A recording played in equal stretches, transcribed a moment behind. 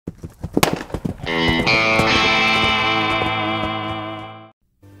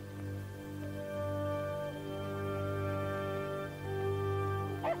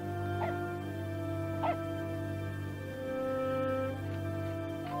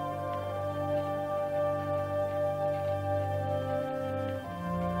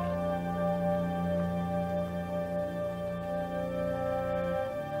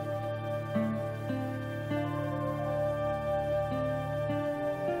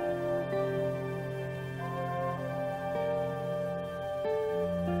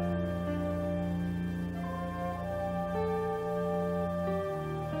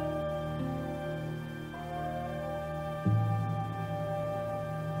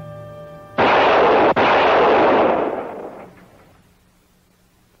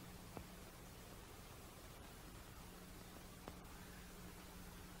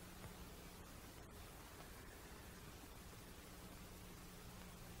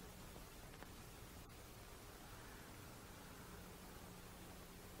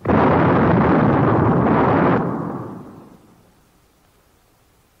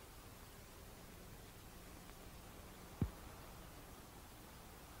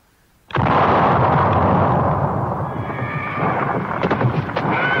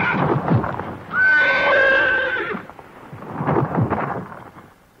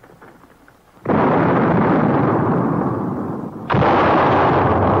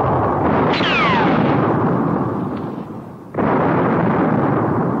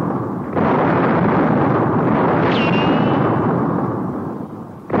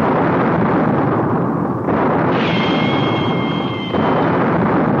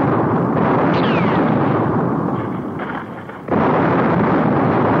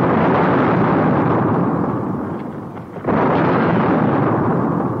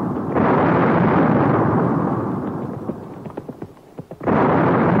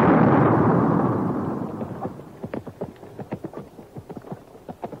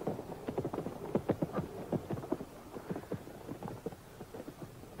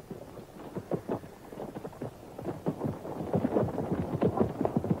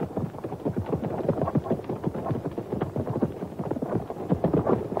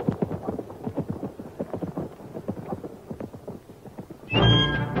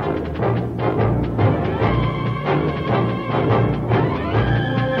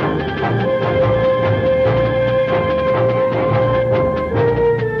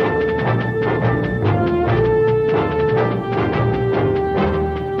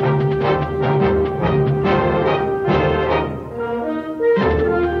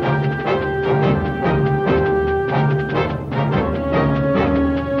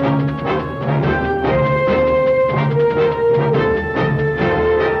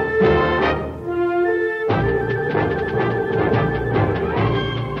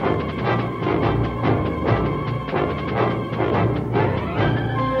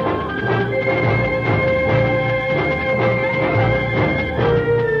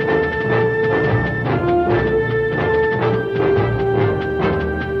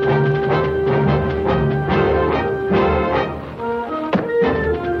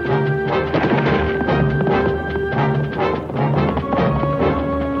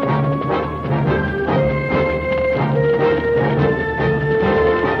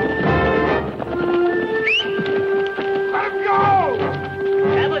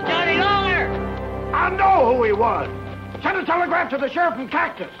a telegram to the sheriff in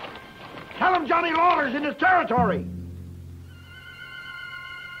Cactus. Tell him Johnny Lawler's in his territory.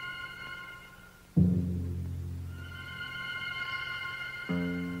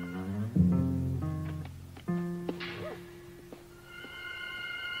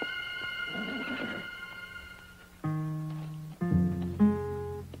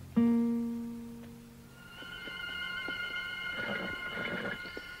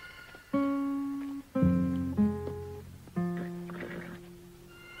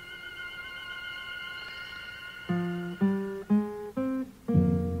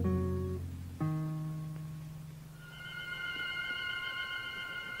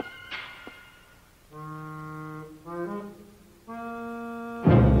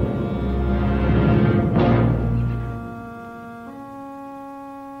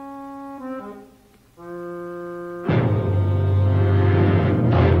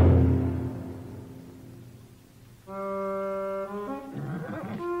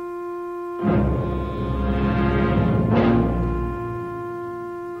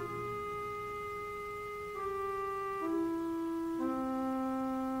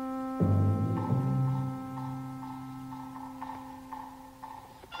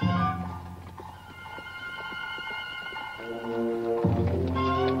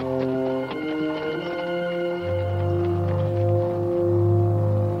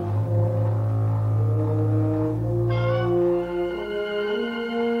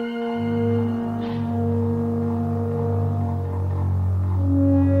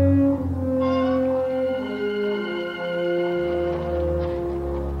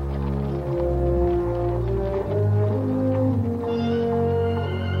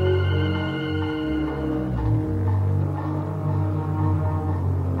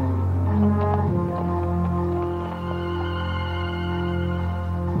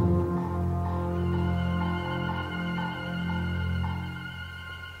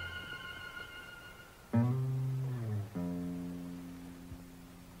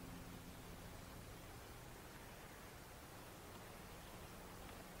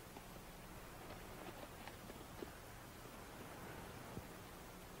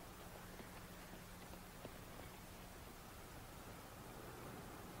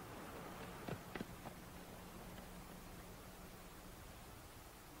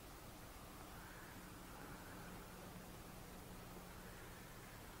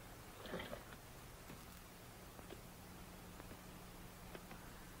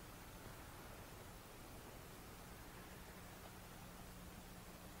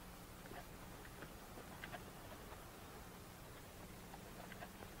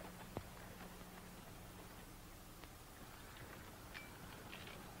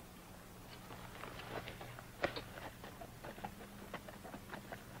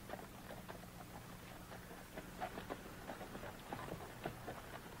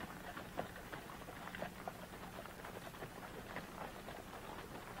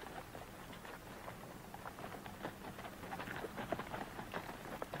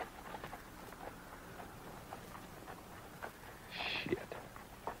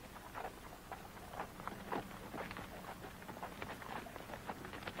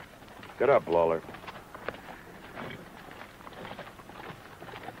 Get up, Lawler.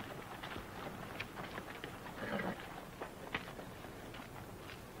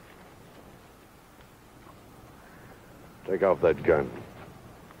 Take off that gun.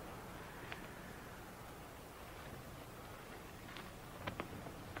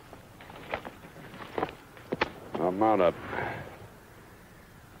 Now mount up.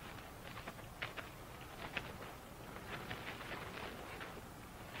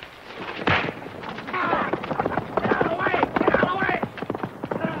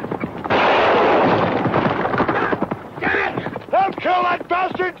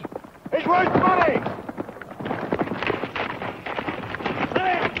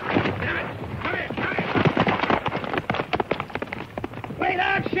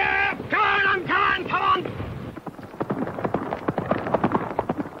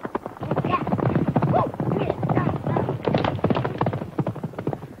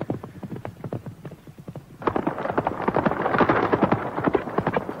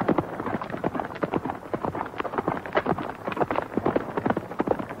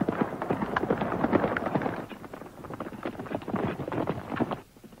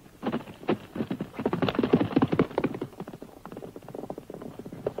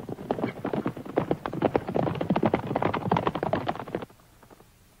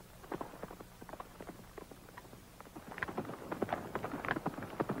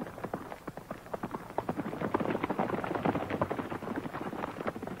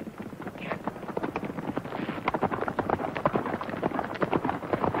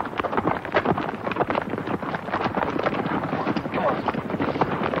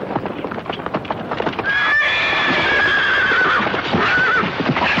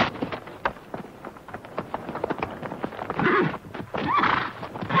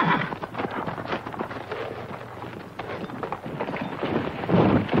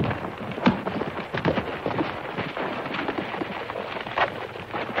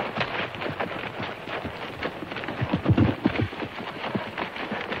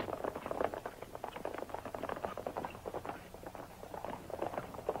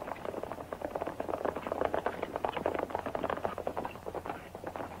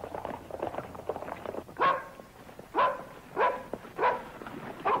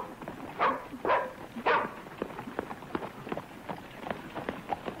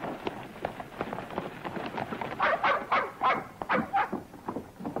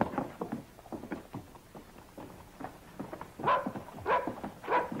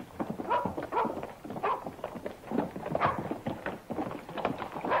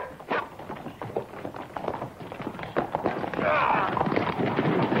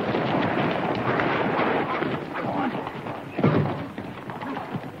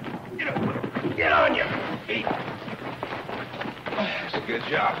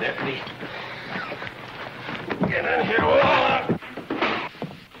 deputy. Get in here, we'll all out.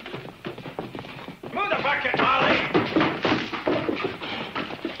 Move the bucket, Molly.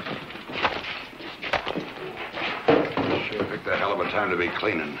 Sure picked a hell of a time to be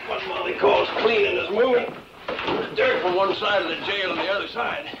cleaning. What Molly calls cleaning is moving the dirt from one side of the jail to the other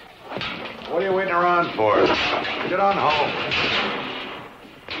side. What are you waiting around for? Get on home.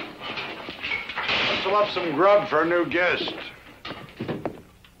 Whistle up some grub for a new guest.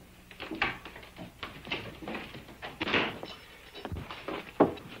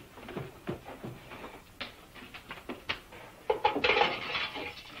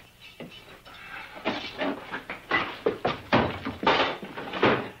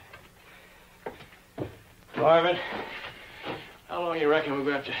 Marvin, how long you reckon we're going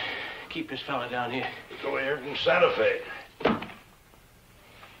to have to keep this fella down here? He's over here in Santa Fe.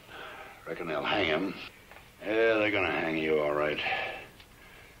 Reckon they'll hang him. Yeah, they're gonna hang you, all right.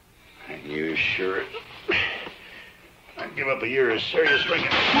 Hang you, sure. I'd give up a year of serious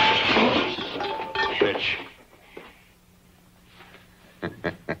drinking. Bitch.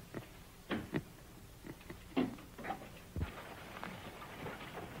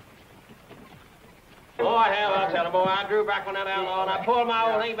 Oh, I have, I'll tell him, boy. I drew back on that outlaw, and I pulled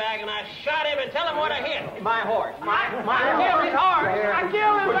my old hay bag, and I shot him and tell him what I hit. My horse. I killed his horse. I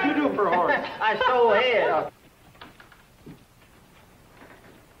killed him. What'd you do for a horse? I stole his.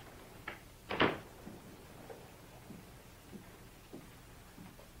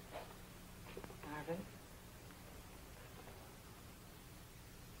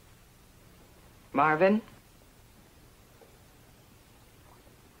 Marvin?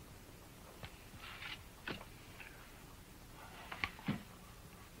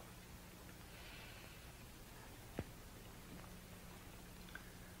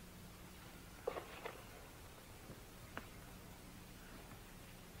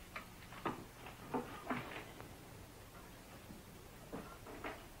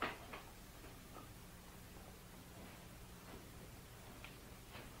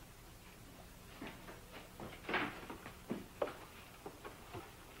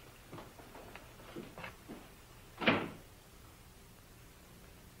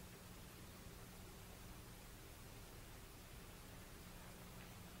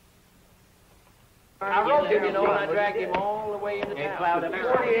 I roped him, you know, and I dragged him all the way into town. Plowed up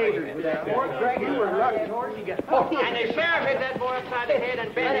 40 acres with that horse. You were lucky, horse. You got 40 And the sheriff hit that boy upside the head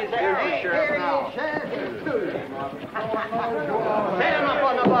and bent his ear. Set him up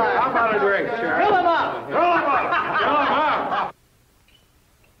on the bar. How about a drink, Sheriff? Fill him up. Fill him up! Fill him up!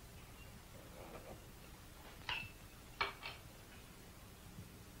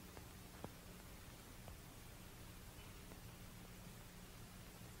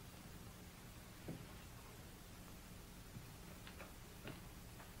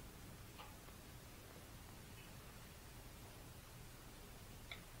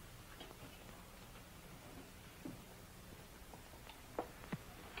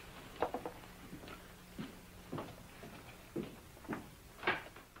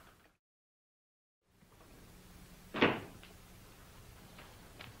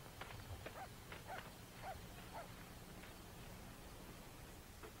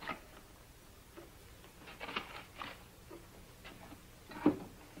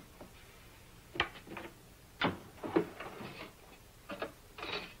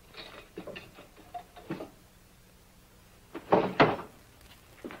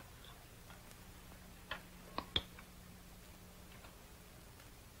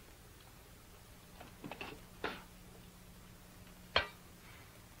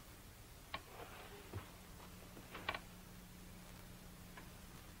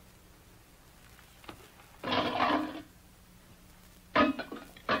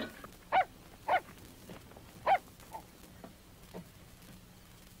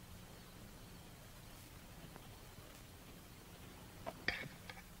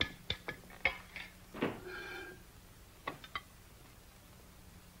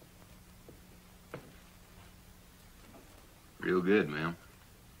 Real good, ma'am.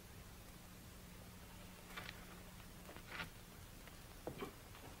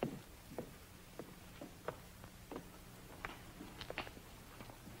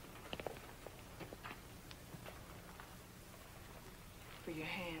 For your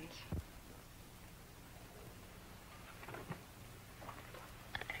hands.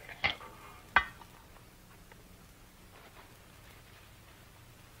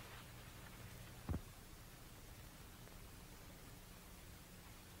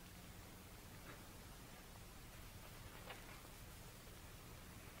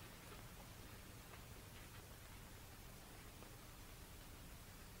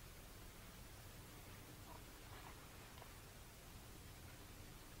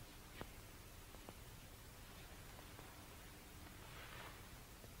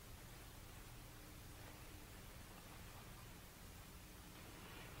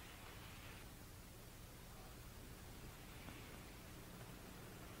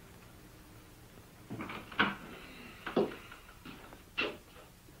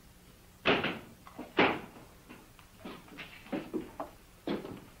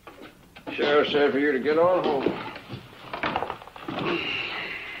 Sheriff said for you to get on home.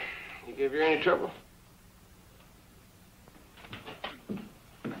 He give you any trouble?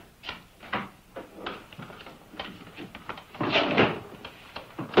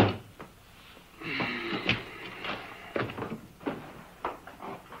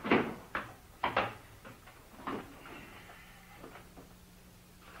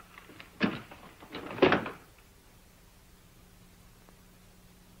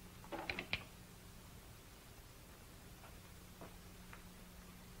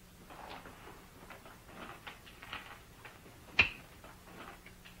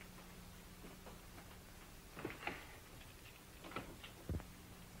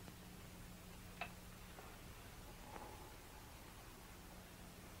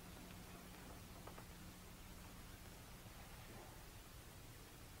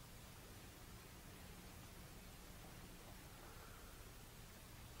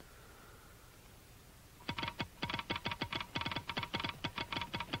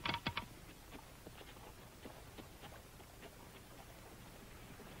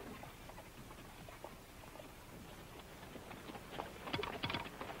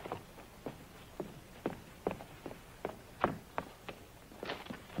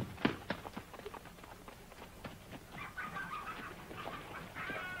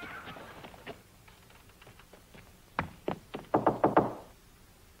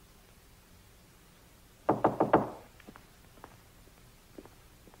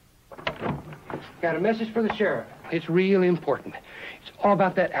 Got a message for the sheriff. It's real important. It's all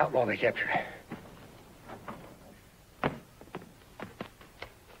about that outlaw they captured.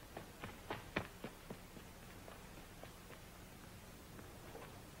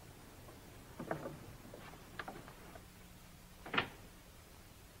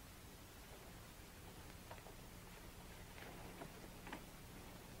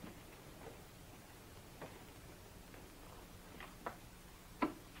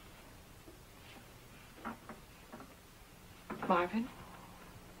 Marvin?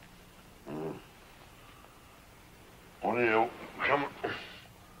 What do you know? Come on.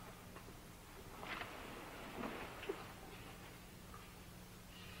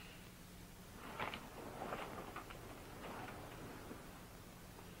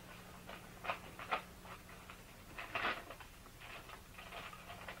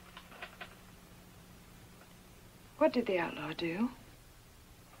 What did the outlaw do?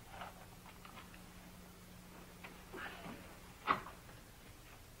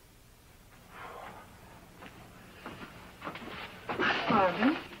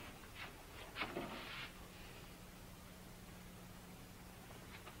 Marvin?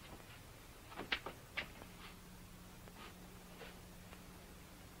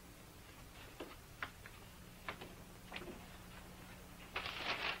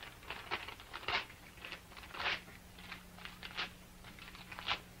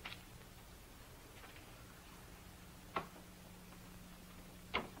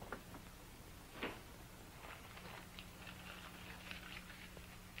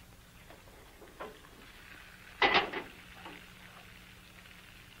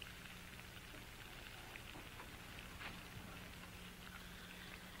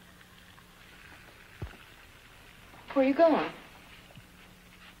 Where are you going?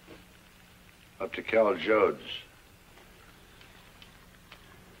 Up to Cal Jodes.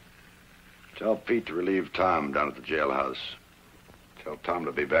 Tell Pete to relieve Tom down at the jailhouse. Tell Tom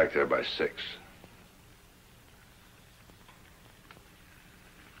to be back there by 6.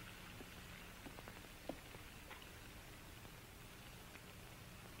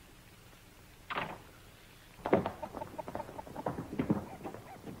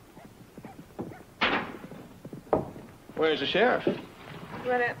 Where's the sheriff?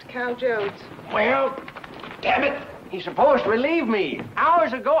 Went out to Cal Jodes. Well, damn it. He's supposed to relieve me.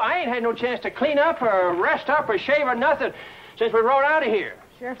 Hours ago, I ain't had no chance to clean up or rest up or shave or nothing since we rode out of here.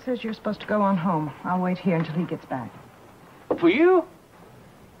 Sheriff says you're supposed to go on home. I'll wait here until he gets back. For you?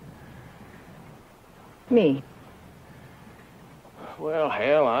 Me. Well,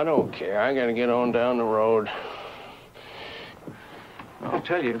 hell, I don't care. I gotta get on down the road. I'll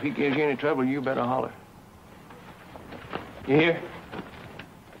tell you, if he gives you any trouble, you better holler. You hear?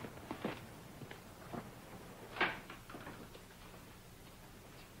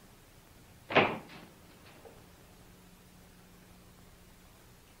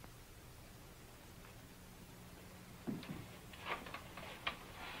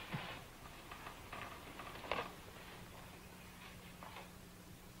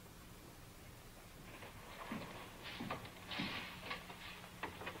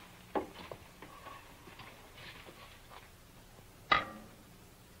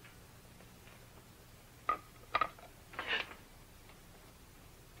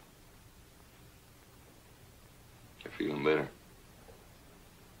 Feeling better?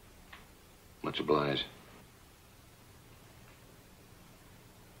 Much obliged.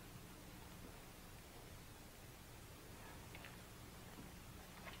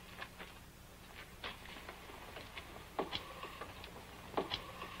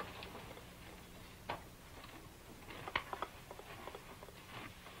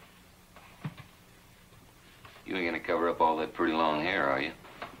 You ain't gonna cover up all that pretty long hair, are you?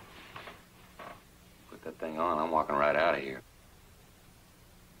 Put that thing on, I'm walking right out of here.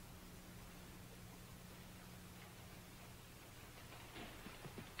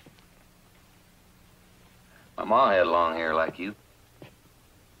 My ma had long hair like you.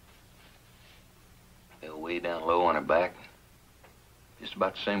 They were way down low on her back. Just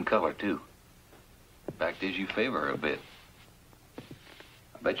about the same color, too. Fact is, you favor her a bit.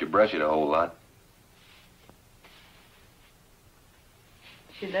 I bet you brush it a whole lot.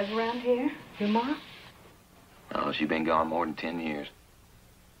 She live around here, your ma? No, she been gone more than 10 years.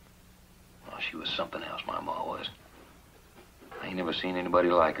 Oh, she was something else, my ma was. I ain't never seen anybody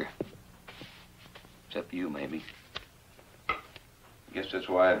like her. Except you, maybe. Guess that's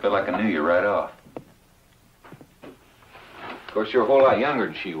why I felt like I knew you right off. Of course, you're a whole lot younger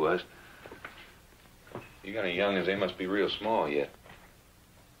than she was. You got as young as they must be real small yet.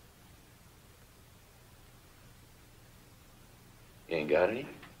 You ain't got any?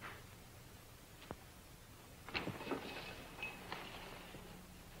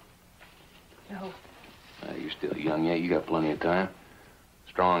 No. You're still young yet. You got plenty of time.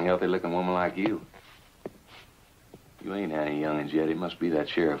 Strong, healthy-looking woman like you. You ain't had any young'uns yet. It must be that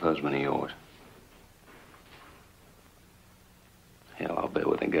sheriff husband of yours. Hell, I'll bet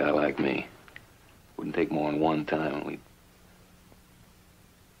with a guy like me. Wouldn't take more than one time and we'd...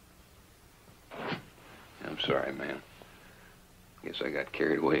 I'm sorry, man. Guess I got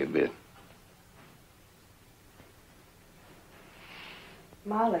carried away a bit.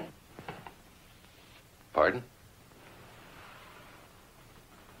 Molly. Pardon?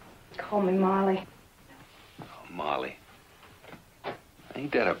 Call me Molly. Oh, Molly.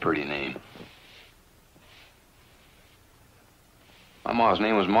 Ain't that a pretty name? My ma's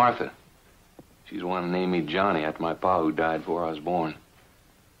name was Martha. She's the one who named me Johnny after my pa who died before I was born.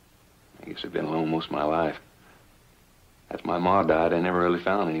 I guess I've been alone most of my life. After my ma died, I never really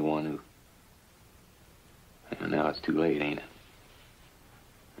found anyone who... And now it's too late, ain't it?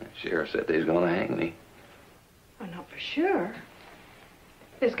 The sheriff said they was gonna hang me. Oh, not for sure.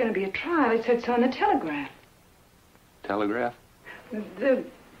 There's going to be a trial. It said so in the telegram. Telegraph? The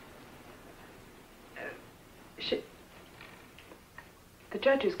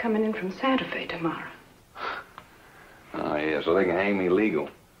judge is coming in from Santa Fe tomorrow. Oh, yeah, so they can hang me legal.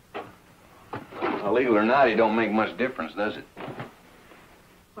 Well, legal or not, it don't make much difference, does it?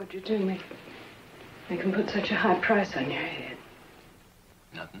 What'd you do? Make him put such a high price on your head?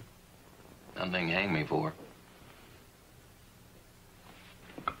 Nothing. Nothing they can hang me for.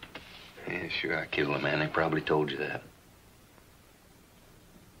 Yeah, sure, I killed a man. They probably told you that.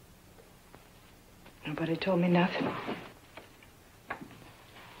 Nobody told me nothing.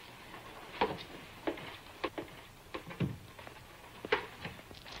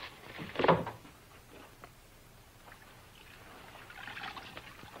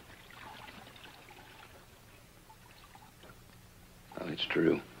 Well, it's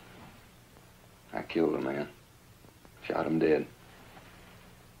true. I killed a man. Shot him dead.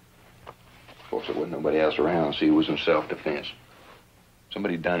 Of course, there wasn't nobody else around, so he was in self-defense.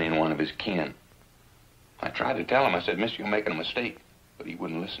 Somebody done in one of his kin. I tried to tell him. I said, mister, you're making a mistake. But he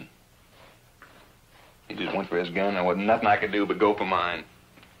wouldn't listen. He just went for his gun. There wasn't nothing I could do but go for mine.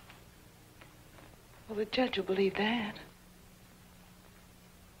 Well, the judge will believe that.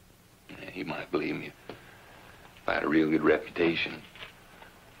 Yeah, he might believe me if I had a real good reputation.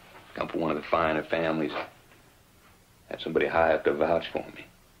 Come from one of the finer families. Had somebody high up to vouch for me.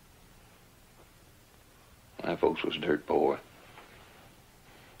 My folks was dirt poor.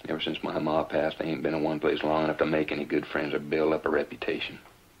 Ever since my ma passed, I ain't been in one place long enough to make any good friends or build up a reputation.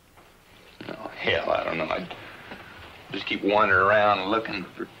 Oh, hell, I don't know. I just keep wandering around looking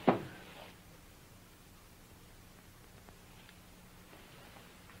for...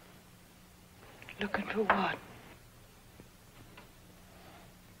 Looking for what?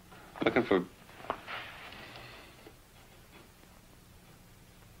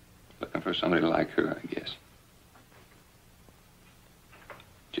 Looking for somebody like her, I guess.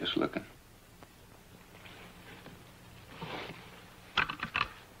 Just looking.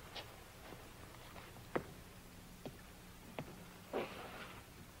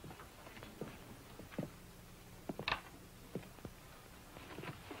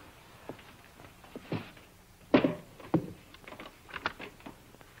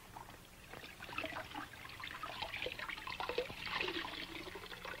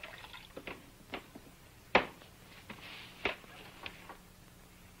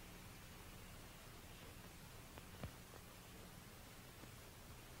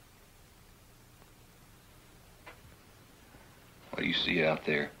 you see out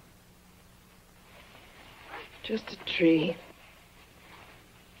there? Just a tree.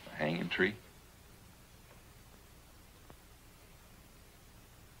 A hanging tree?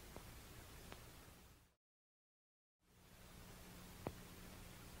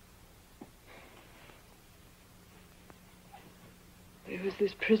 There was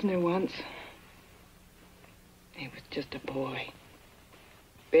this prisoner once. He was just a boy.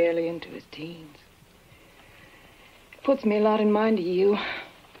 Barely into his teens. Puts me a lot in mind of you.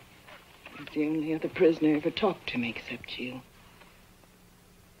 He's the only other prisoner ever talked to me except you.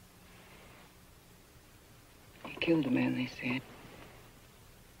 He killed a man, they said.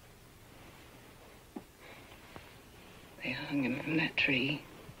 They hung him from that tree.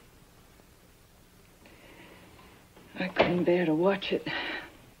 I couldn't bear to watch it.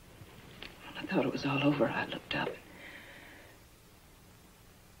 When I thought it was all over, I looked up.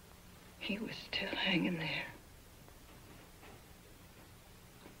 He was still hanging there.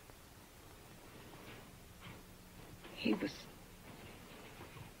 He was...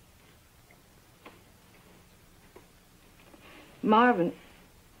 Marvin...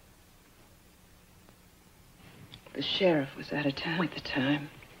 The sheriff was out of town at the time.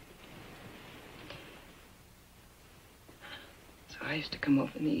 So I used to come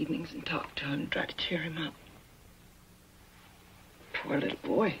over in the evenings and talk to him and try to cheer him up. Poor little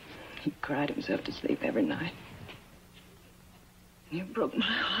boy. He cried himself to sleep every night. And it broke my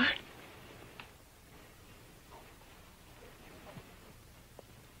heart.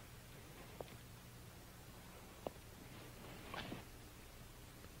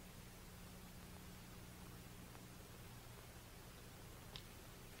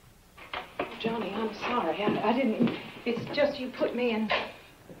 Johnny, I'm sorry. I didn't... It's just you put me in...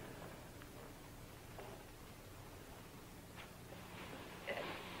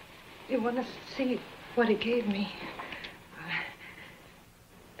 You want to see what he gave me?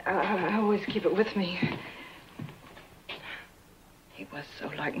 I always keep it with me. He was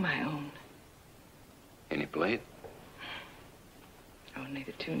so like my own. Can you play it? Only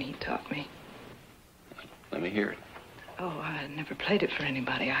the tune he taught me. Let me hear it. Oh, I never played it for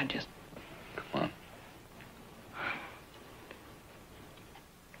anybody. I just... Come on.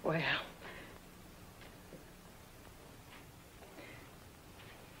 Well...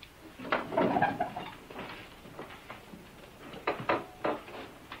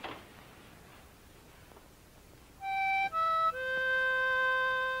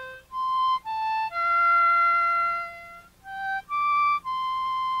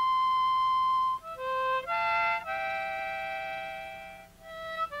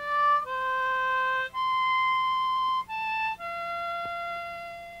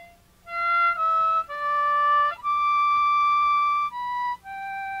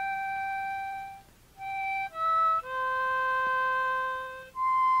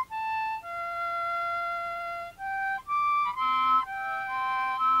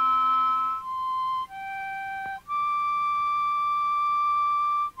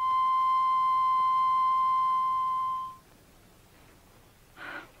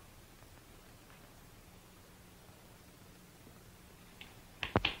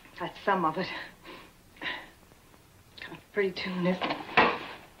 That's some of it. Got a pretty tune, isn't it?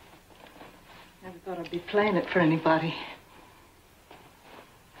 Never thought I'd be playing it for anybody.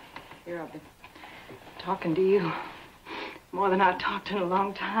 Here I've been talking to you more than I've talked in a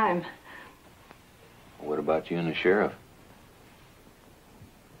long time. What about you and the sheriff?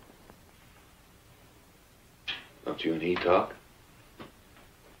 Don't you and he talk?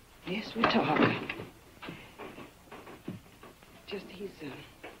 Yes, we talk. Just he's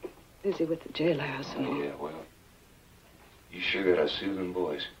busy with the jailhouse and all. Yeah, well, you sure got a soothing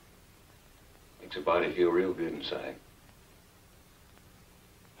voice. Makes a body feel real good inside.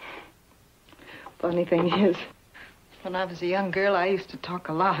 Funny thing is, when I was a young girl, I used to talk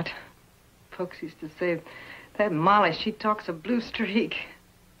a lot. Folks used to say, that Molly, she talks a blue streak.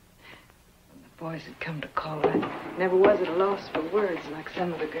 When the boys had come to call, I never was at a loss for words like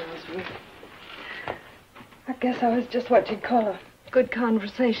some of the girls were. I guess I was just what you'd call a good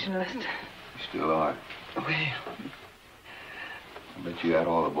conversationalist. You still are. Well... I bet you had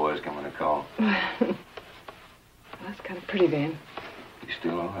all the boys coming to call. Well, that's kind of pretty then. You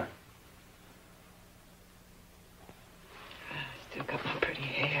still are. I still got my pretty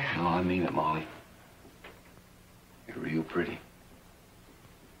hair. No, I mean it, Molly. You're real pretty.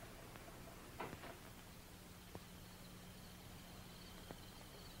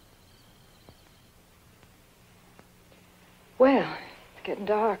 Well, it's getting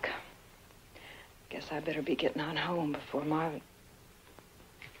dark. Guess I better be getting on home before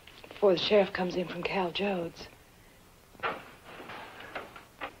the sheriff comes in from Cal Jodes.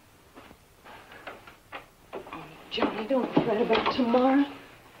 Johnny, don't fret about tomorrow.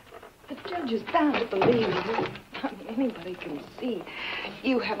 The judge is bound to believe you. I mean, anybody can see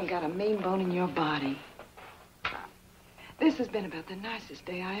you haven't got a mean bone in your body. This has been about the nicest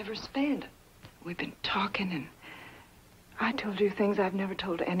day I ever spent. We've been talking, and I told you things I've never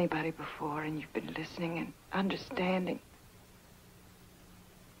told to anybody before, and you've been listening and understanding.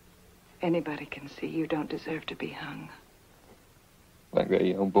 Anybody can see you don't deserve to be hung. Like that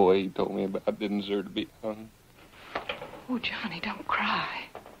young boy you told me about didn't deserve to be hung. Oh, Johnny, don't cry.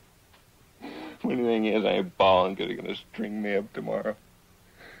 Funny thing is, I ain't bawling because they're going to string me up tomorrow.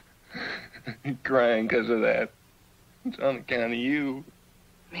 Crying because of that. It's on account of you.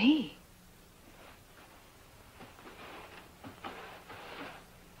 Me? I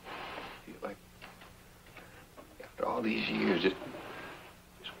feel like after all these years, just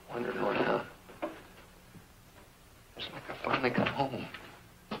wandering around. It's like I finally got home.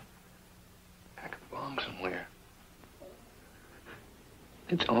 I could belong somewhere.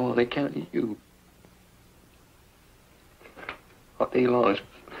 It's all on account of you. All day long,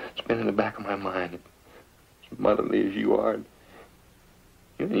 it's been in the back of my mind. As motherly as you are,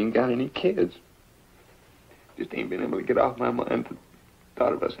 you ain't even got any kids. Just ain't been able to get off my mind the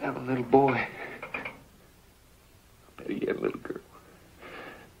thought of us having a little boy. I bet he had a little girl.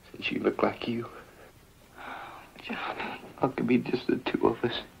 Since she looked like you. Johnny. How could be just the two of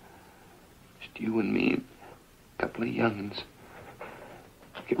us? Just you and me and a couple of young'uns.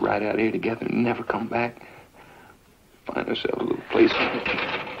 Get right out here together and never come back. Find ourselves a little place.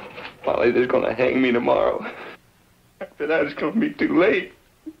 Molly, they're gonna hang me tomorrow. After that, it's gonna be too late.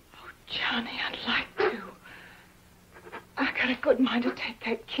 Oh, Johnny, I'd like to. I got a good mind to take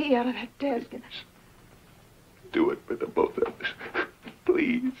that key out of that desk and... Do it for the both of us.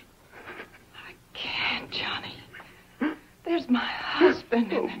 Please. I can't, Johnny. There's my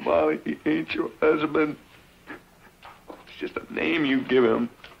husband. Oh, Molly, he ain't your husband. It's just a name you give him.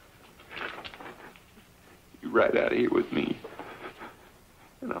 You ride out of here with me,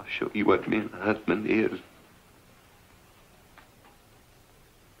 and I'll show you what being a husband is.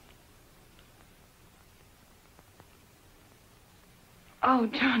 Oh,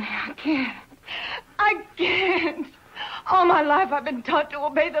 Johnny, I can't. I can't. All my life I've been taught to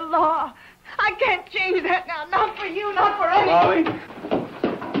obey the law. I can't change that now. Not for you, not for anyone.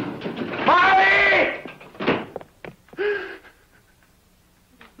 Molly!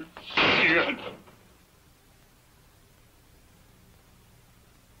 Shit.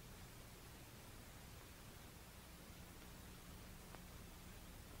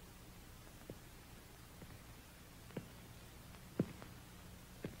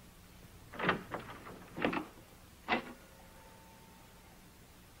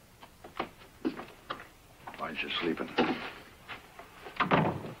 Why aren't you sleeping?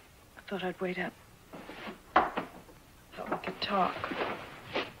 I thought I'd wait up. Thought we could talk.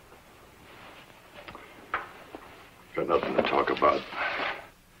 Got nothing to talk about.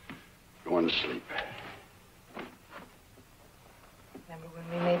 Going to sleep. Remember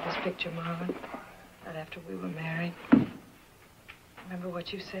when we made this picture, Marvin? Right after we were married? Remember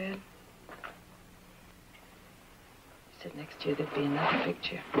what you said? You said next year there'd be another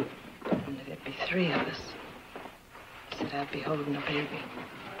picture. And that there'd be 3 of us. You said I'd be holding a baby.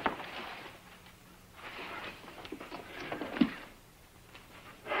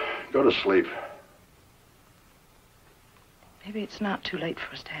 Go to sleep. Maybe it's not too late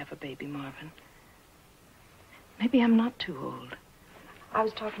for us to have a baby, Marvin. Maybe I'm not too old. I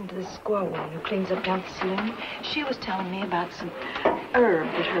was talking to this squaw woman who cleans up down at the saloon. She was telling me about some herb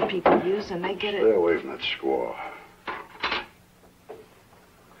that her people use, and they get it... Stay away from that squaw.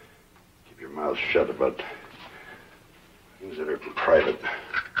 Keep your mouth shut about things that are private.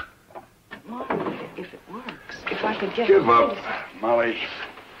 Marvin, if it works, if I could get... Give up, Molly.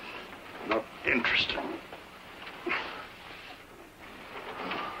 Not interested.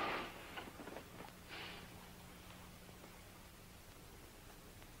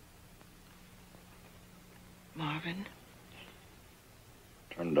 Marvin,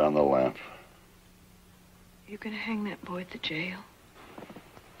 Turn down the lamp. you gonna hang that boy at the jail?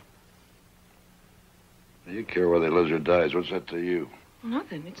 Do you care whether he lives or dies? What's that to you?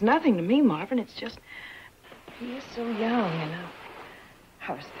 Nothing. It's nothing to me, Marvin. It's just... He is so young, you know.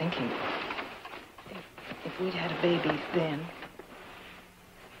 I was thinking... If we'd had a baby then...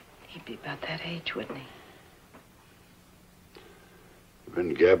 He'd be about that age, wouldn't he? You've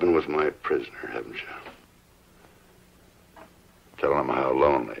been gabbing with my prisoner, haven't you? Telling him how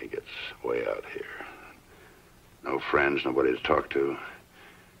lonely he gets way out here. No friends, nobody to talk to.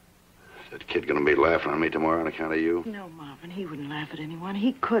 Is that kid gonna be laughing on me tomorrow on account of you? No, Marvin, he wouldn't laugh at anyone.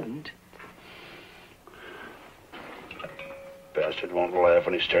 He couldn't. Bastard won't laugh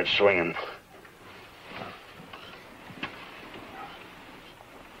when he starts swinging.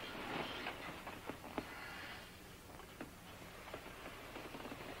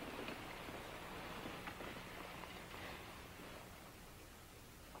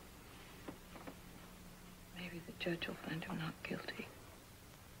 Maybe the judge will find him not guilty.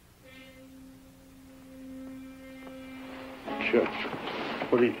 Judge,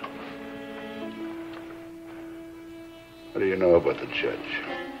 what do you know about the judge?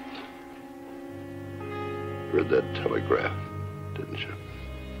 Read that telegraph, didn't you?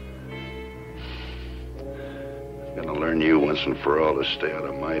 I'm gonna learn you once and for all to stay out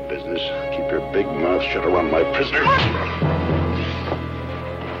of my business. Keep your big mouth shut around my prisoners.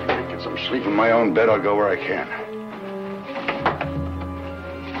 Get some sleep in my own bed, I'll go where I can.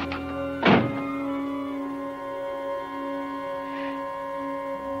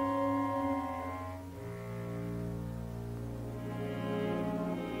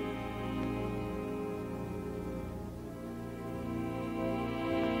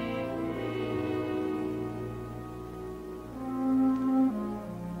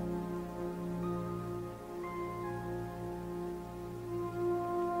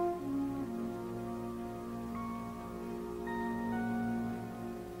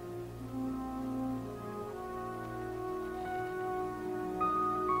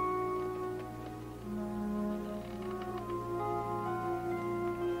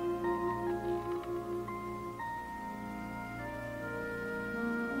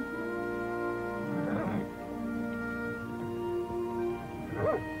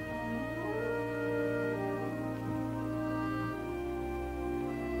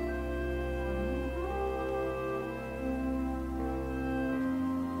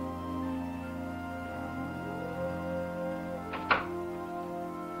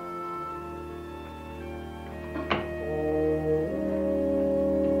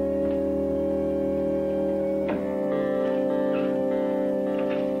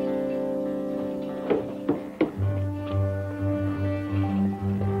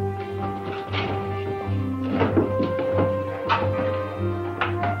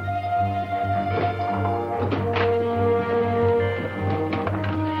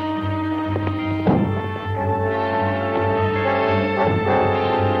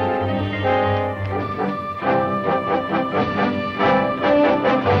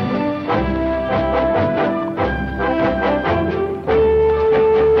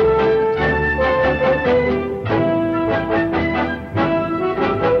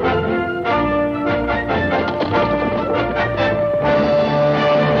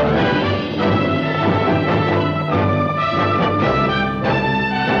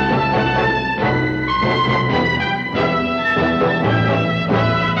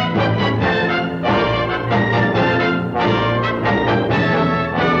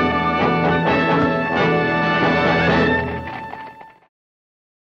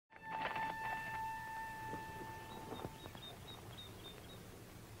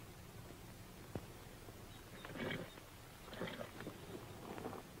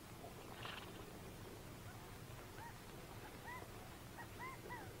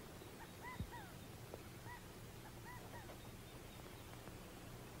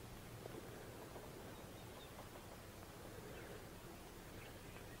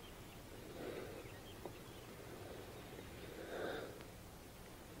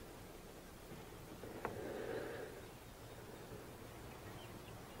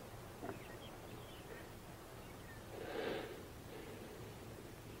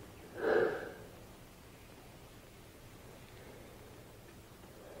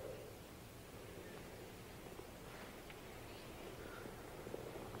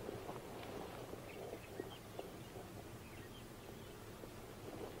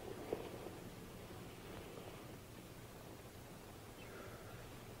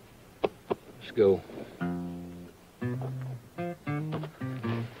 Let's go.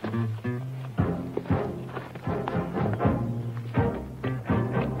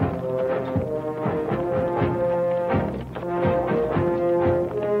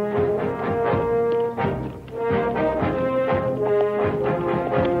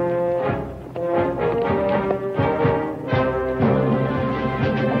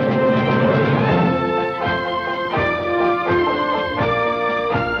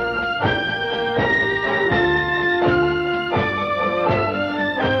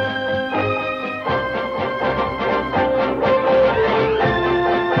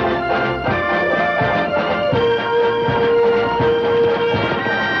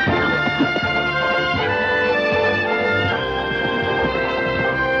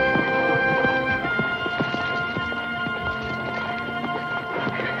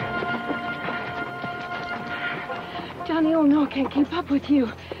 Johnny, oh no, I can't keep up with you.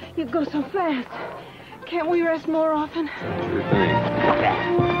 You go so fast. Can't we rest more often? Sure thing.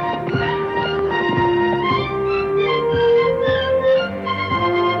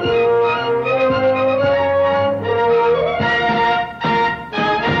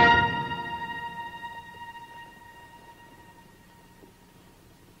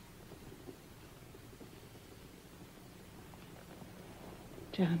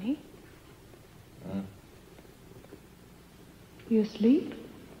 Johnny? Huh? You asleep?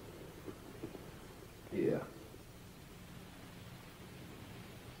 Yeah.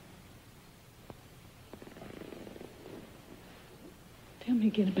 Tell me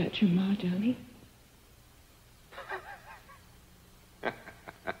again about your ma, Johnny.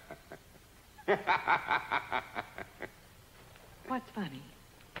 What's funny?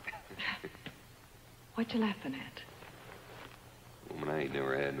 What you laughing at? Woman, I ain't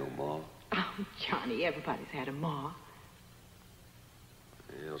never had no ma. Oh, Johnny, everybody's had a ma.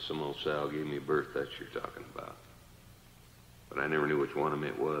 Well, some old sow gave me birth, that you're talking about. But I never knew which one of them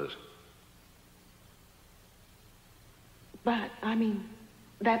it was. But, I mean,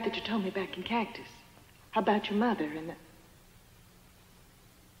 that you told me back in Cactus. How about your mother and the...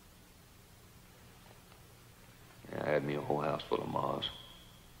 Yeah, I had me a whole house full of ma's.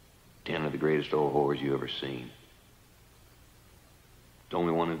 10 of the greatest old whores you ever seen. The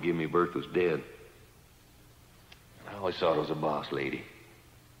only one who gave me birth was dead. I always thought it was a boss lady.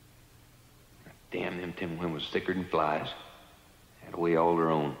 Damn, them 10 women was thicker than flies. Had a way all their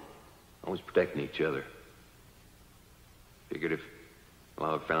own. Always protecting each other. Figured if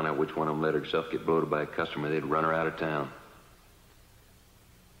Lawless found out which one of them let herself get bloated by a customer, they'd run her out of town.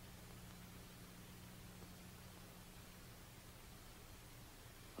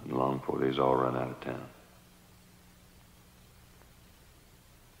 And long before they was all run out of town.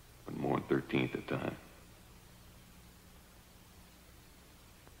 But more than 13th at the time.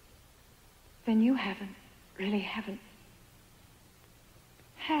 Then you really haven't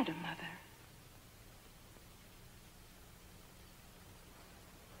had a mother.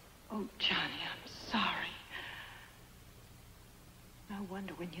 Oh, Johnny, I'm sorry. No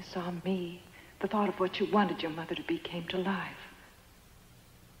wonder when you saw me, the thought of what you wanted your mother to be came to life.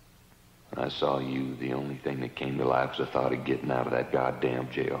 When I saw you, the only thing that came to life was the thought of getting out of that goddamn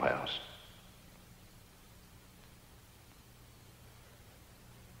jailhouse.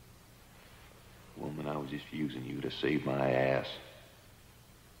 Woman, I was just using you to save my ass.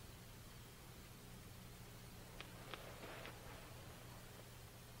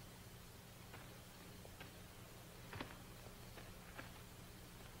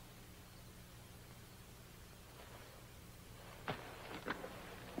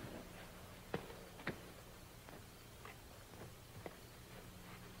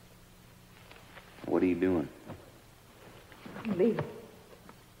 What are you doing? I'm leaving.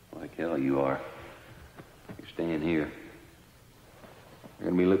 Like hell you are. You're staying here. They're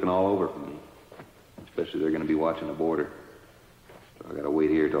gonna be looking all over for me. Especially they're gonna be watching the border. So I gotta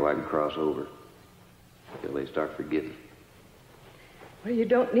wait here till I can cross over. Till they start forgetting. Well, you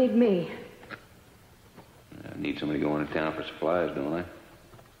don't need me. I need somebody to go into town for supplies, don't I?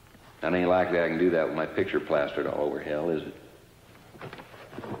 That ain't likely I can do that with my picture plastered all over hell, is it?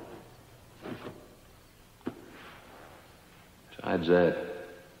 Besides that,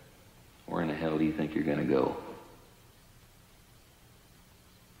 where in the hell do you think you're gonna go?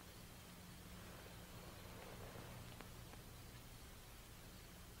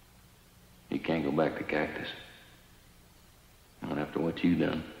 You can't go back to Cactus. Not after what you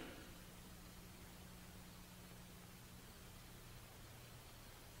done.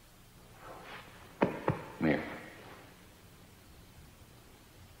 Come here.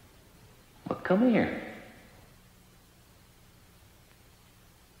 Well, come here.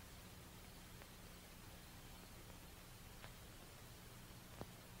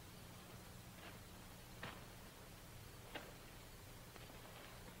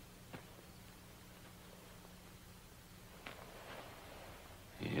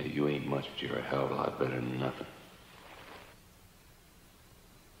 Yeah, you ain't much, but you're a hell of a lot better than nothing.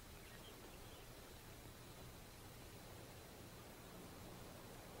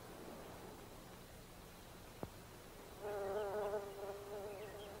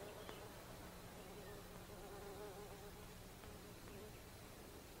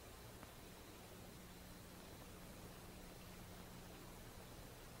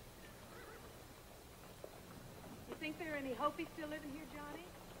 You think there any hope he's still living here, Johnny?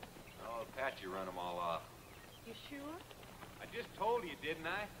 Oh, Patchy run them all off. You sure? I just told you, didn't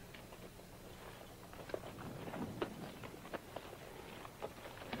I?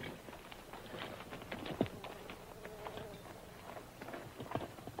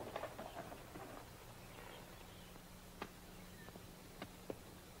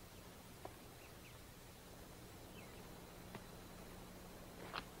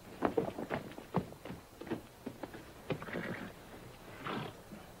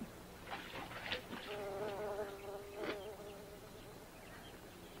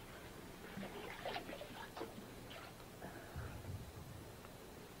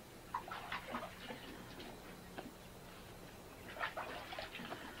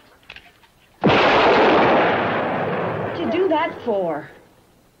 that for?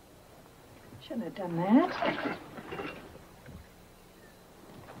 Shouldn't have done that.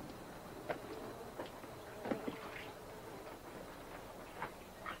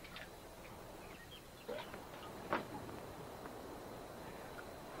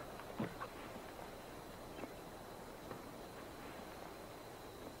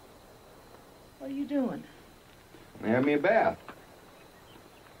 What are you doing? Have me a bath.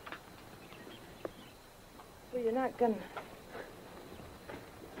 Well, you're not gonna...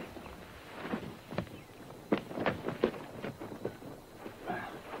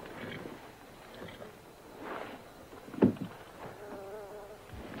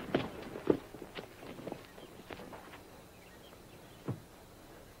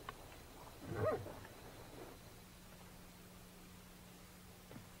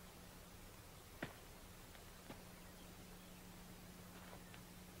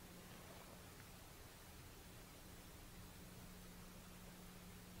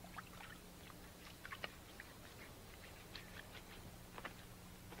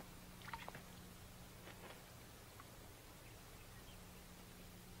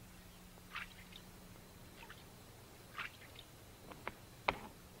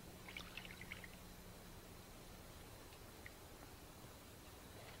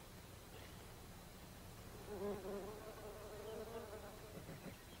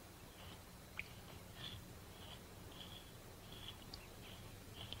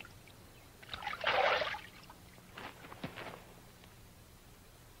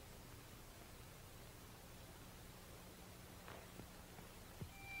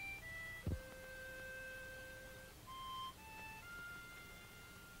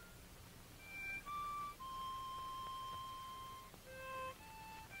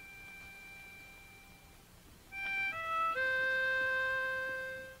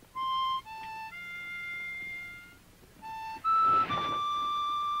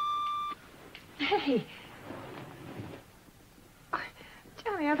 Hey.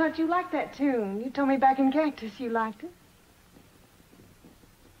 Johnny, I thought you liked that tune. You told me back in Cactus you liked it.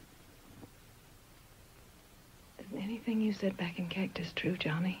 Isn't anything you said back in Cactus true,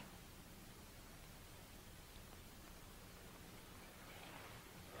 Johnny?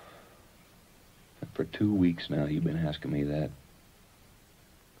 For 2 weeks now, you've been asking me that.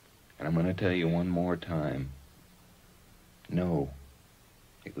 And I'm going to tell you one more time. No.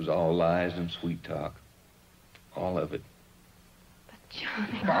 It was all lies and sweet talk. All of it. But,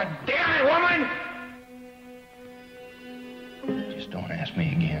 Johnny... God damn it, woman! Just don't ask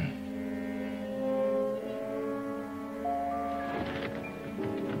me again.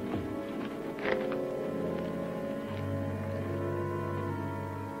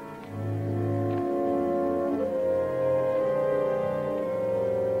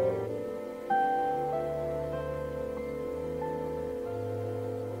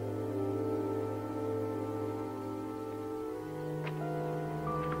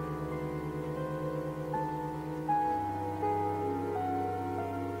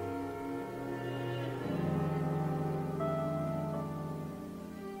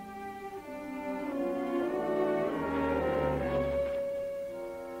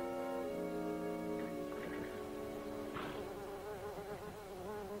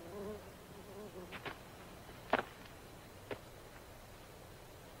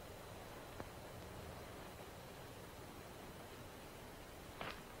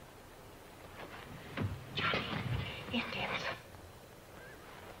 Indians.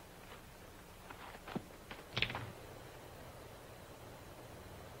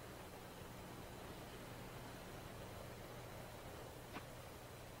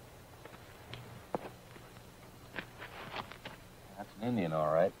 That's an Indian,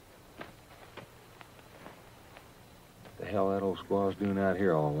 all right. What the hell that old squaw's doing out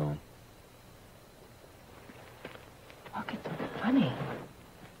here all alone? Look, it's so funny.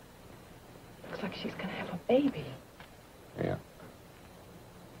 Looks like she's gonna have a baby. Yeah.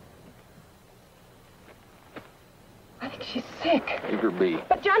 I think she's sick. Leave her be.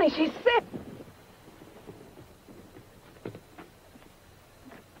 But, Johnny, she's sick.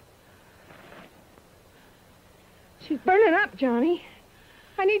 She's burning up, Johnny.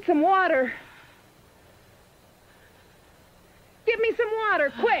 I need some water. Give me some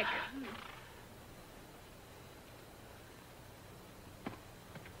water, quick.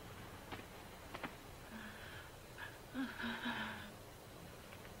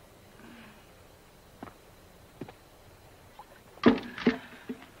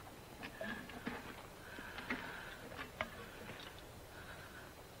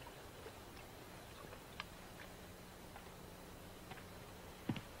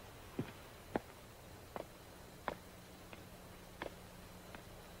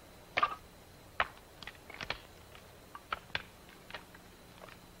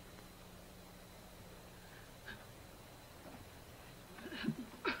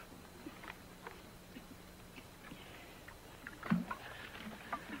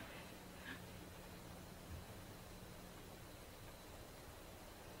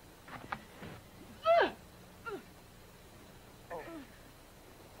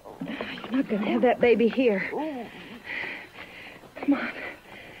 I'm not going to have that baby here. Come on.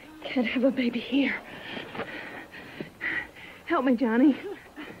 Can't have a baby here. Help me, Johnny.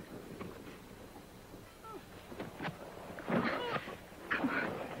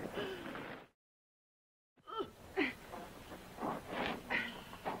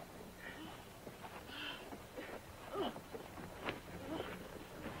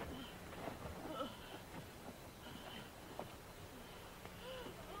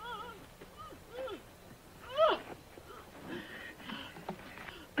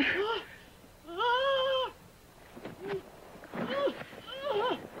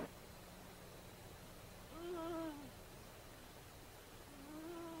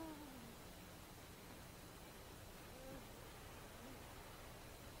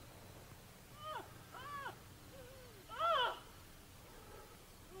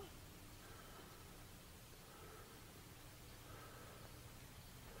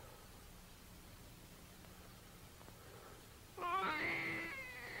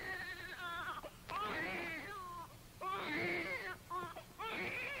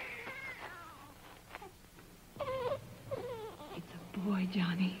 Boy,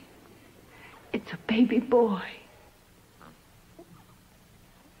 Johnny. It's a baby boy.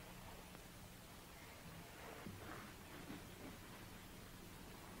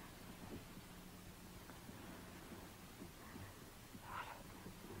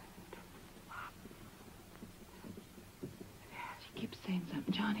 She keeps saying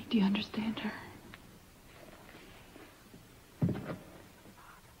something, Johnny. Do you understand her?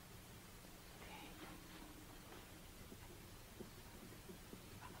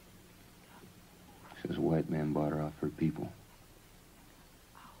 Says a white man bought her off her people.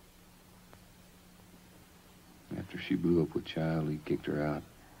 After she blew up with child, he kicked her out.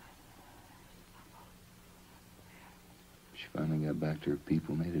 She finally got back to her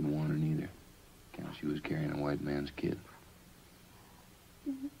people, and they didn't want her neither. Count she was carrying a white man's kid.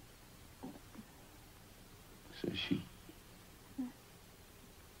 Says she...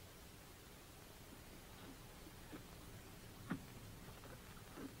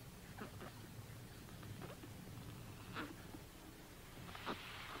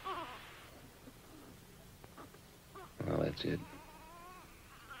 Well, that's it.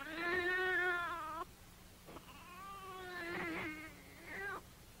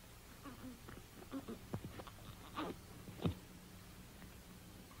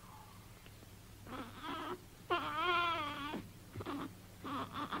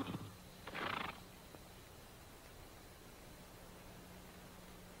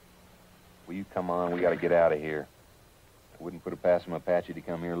 Will you come on? We got to get out of here. I wouldn't put it past some Apache to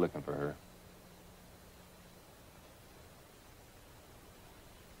come here looking for her.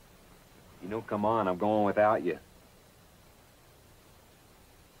 You know, come on. I'm going without you.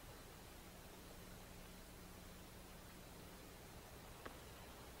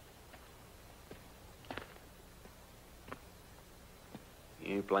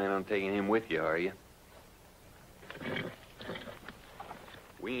 You ain't planning on taking him with you, are you?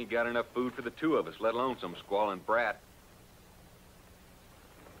 We ain't got enough food for the two of us, let alone some squalling brat.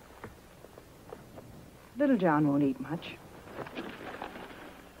 Little John won't eat much.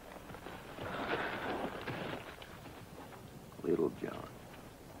 Little John.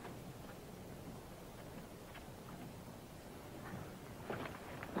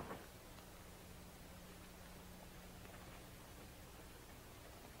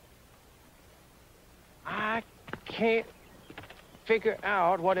 I can't figure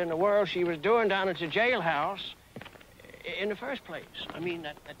out what in the world she was doing down at the jailhouse in the first place. I mean,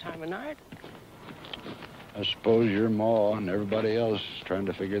 at that time of night. I suppose your ma and everybody else is trying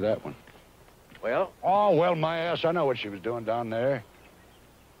to figure that one. Well? Oh, well, my ass, I know what she was doing down there.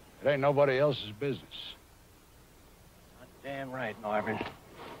 It ain't nobody else's business. Damn right, Marvin.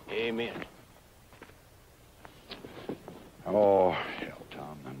 Amen. Oh, hell,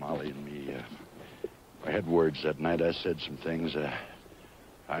 Tom and Molly and me, I had words that night. I said some things.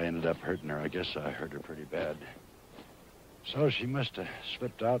 I ended up hurting her. I guess I hurt her pretty bad. So she must have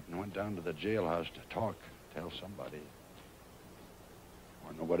slipped out and went down to the jailhouse to talk, tell somebody.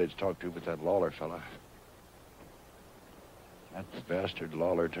 Or nobody to talk to but that Lawler fella. That bastard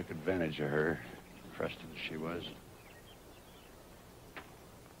Lawler took advantage of her, trusting as she was.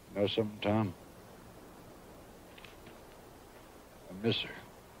 You know something, Tom? I miss her.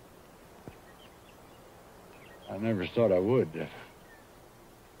 I never thought I would.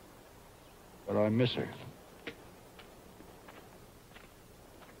 But I miss her.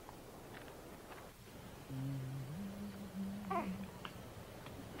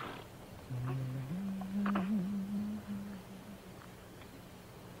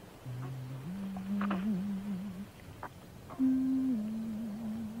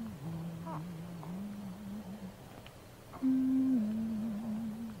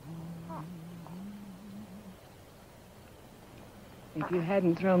 If you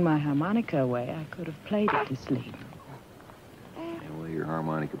hadn't thrown my harmonica away, I could have played it to sleep. Yeah, well, your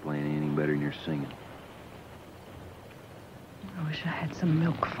harmonica playing ain't any better than your singing. I wish I had some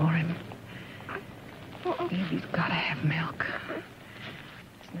milk for him. Baby's got to have milk.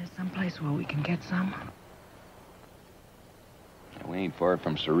 Isn't there some place where we can get some? Yeah, we ain't far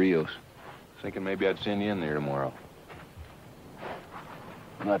from Cerrillos. Thinking maybe I'd send you in there tomorrow.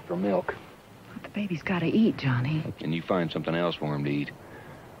 Not for milk. But the baby's got to eat, Johnny. And you find something else for him to eat.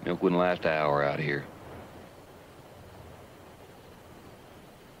 Milk wouldn't last an hour out here.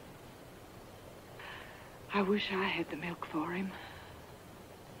 I wish I had the milk for him.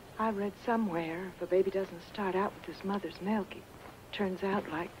 I read somewhere if a baby doesn't start out with his mother's milk, it turns out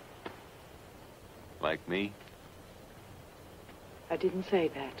like... Like me? I didn't say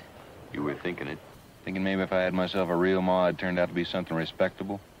that. You were thinking it. Thinking maybe if I had myself a real ma, I'd turned out to be something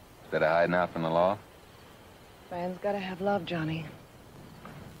respectable. Instead of hiding out from the law. Man's got to have love, Johnny.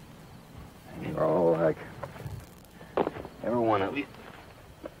 You're all like... every one of you.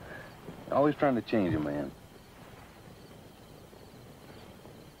 Always trying to change a man.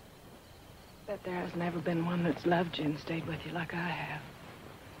 Bet there has never been one that's loved you and stayed with you like I have.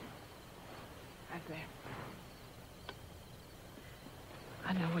 Right there.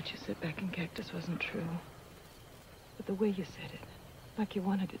 I know what you said back in Cactus wasn't true. But the way you said it, like you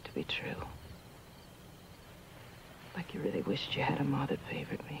wanted it to be true. Like you really wished you had a ma that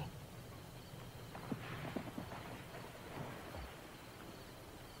favored me.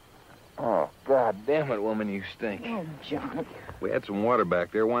 Oh, God damn it, woman, you stink. Oh, Johnny. We had some water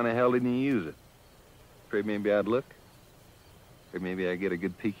back there. Why in the hell didn't you use it? Afraid maybe I'd look? Afraid maybe I'd get a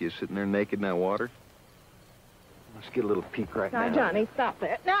good peek of you sitting there naked in that water? Let's get a little peek right now. Now, Johnny, stop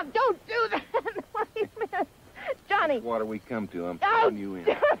that. Now, don't do that. What do you mean? Johnny. What water we come to, I'm Oh, pulling you in.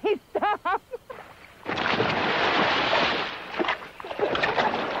 Johnny, stop.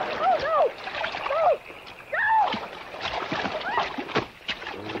 Oh, no. No. No.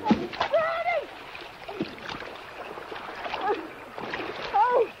 Johnny. Oh,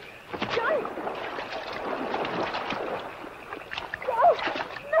 Johnny. Oh,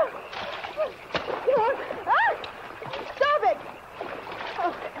 no. Ah, stop it.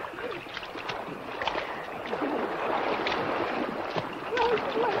 Oh.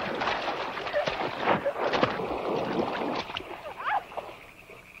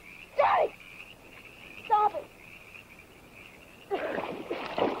 Johnny! Stop it!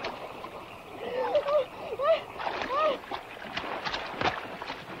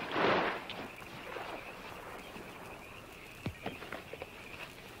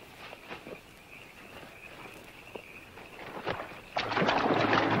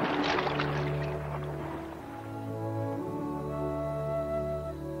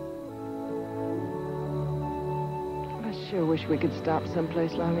 I sure wish we could stop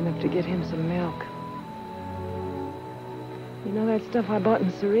someplace long enough to get him some milk. You know, that stuff I bought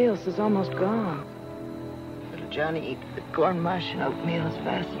in Cerrillos is almost gone. Little Johnny eats the corn mush and oatmeal as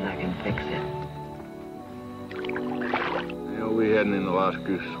fast as I can fix it. We'll be heading into Las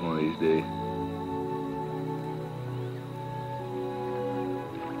Cruces one of these days.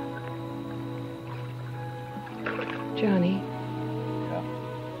 Johnny. Yeah?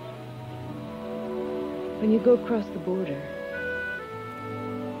 When you go across the border,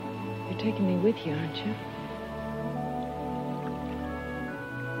 you're taking me with you, aren't you?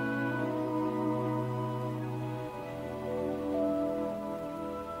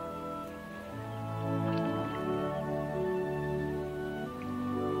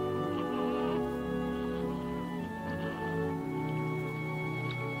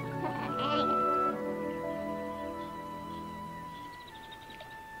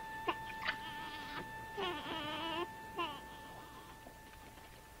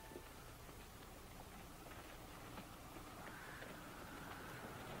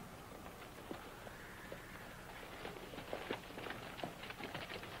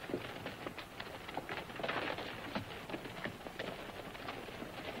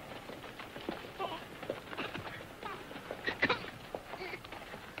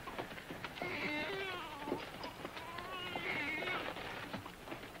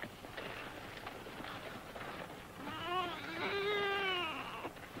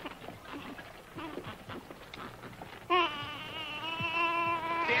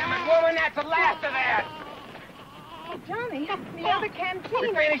 Woman, that's the last of that. Oh, Johnny, the other canteen.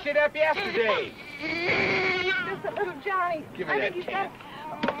 We finished it up yesterday. Just a little Johnny. Give me that can.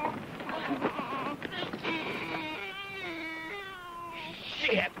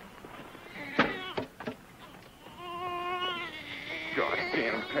 Shit. God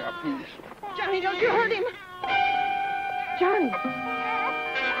damn papoose. Johnny, don't you hurt him. Johnny.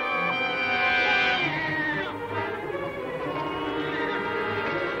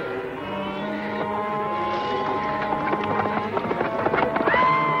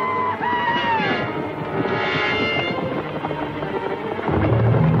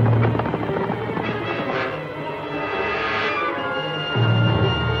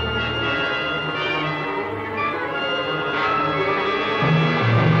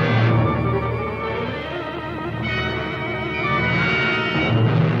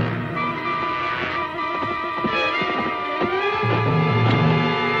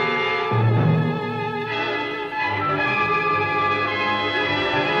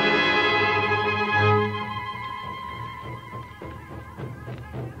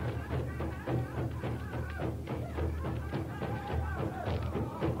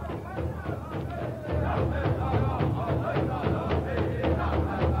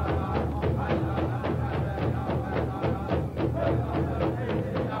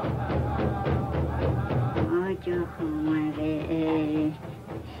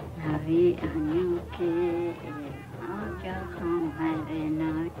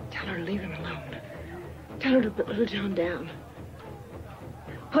 Tell her to leave him alone. Tell her to put little John down.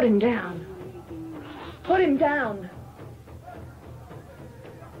 Put him down. Put him down.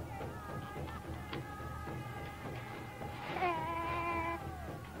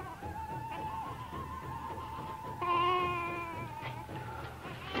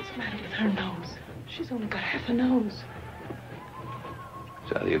 What's the matter with her nose? She's only got half a nose.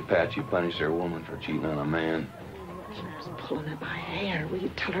 It's how the Apache punish their woman for cheating on a man. She was pulling at my hair. Will you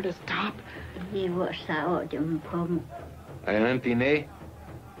tell her to stop? Ayantine?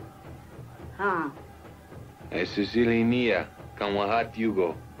 Huh. Ay Sicilia, Kamahat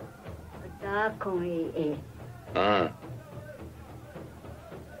Yugo. Ah.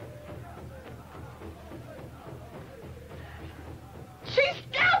 She's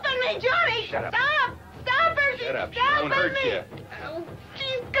scalping me, Johnny! Shut up. Stop! Stop her! She's Shut up. She scalping won't hurt me! you. Oh,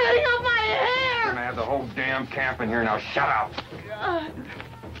 she's cutting off my You're hair! gonna have the whole damn camp in here now. Shut up. God.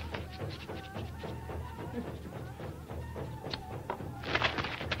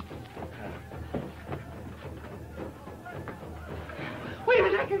 Wait a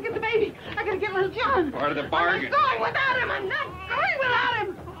minute, I gotta get the baby. I gotta get little John. Part of the bargain. I'm not going without him. I'm not going without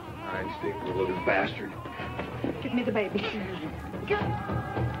him. All right, stick with the little bastard. Give me the baby.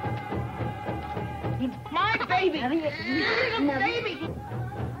 It's my baby. Little baby.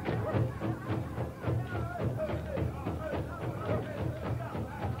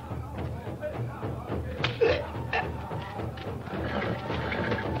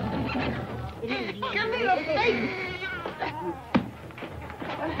 Give me the baby.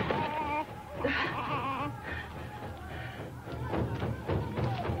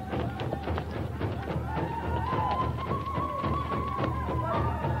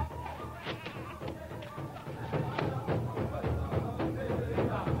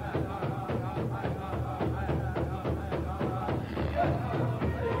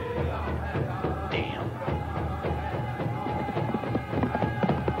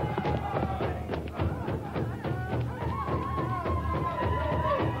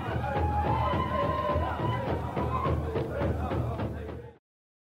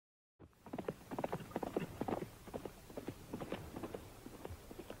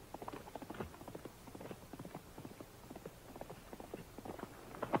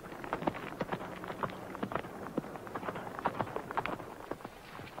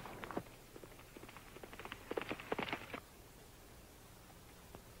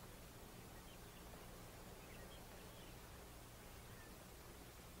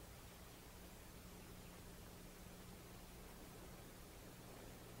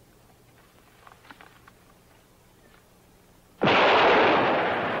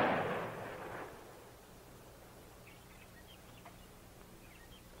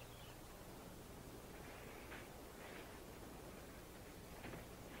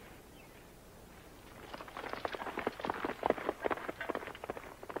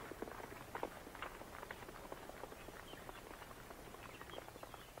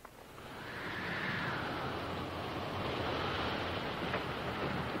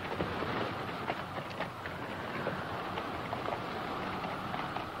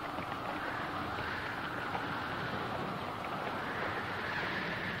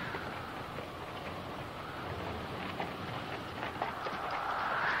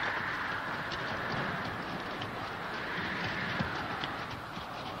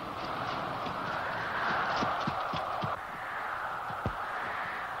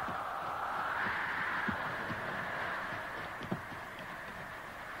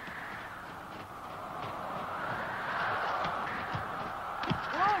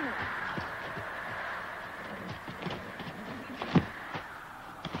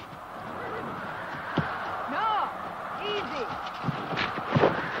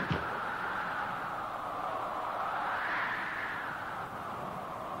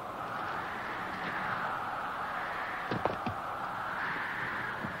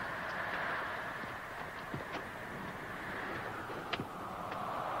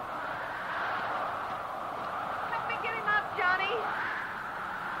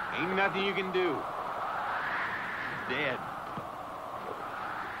 nothing you can do. Dead.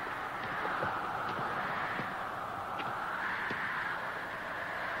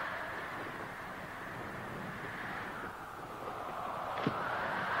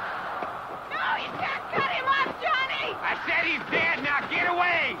 No, you can't cut him off, Johnny! I said he's dead. Now get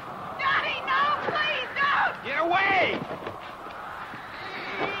away! Johnny, no, please, don't! Get away!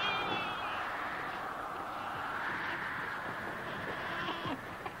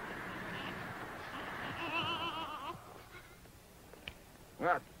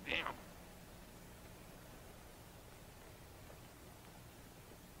 God damn.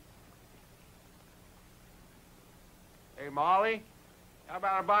 Hey, Molly, how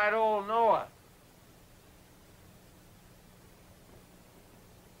about a bite of old Noah?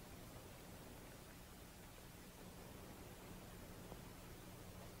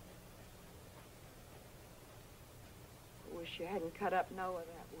 I wish you hadn't cut up Noah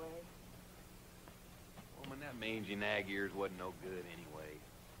that way. Woman, that mangy nag ears wasn't no good anyway.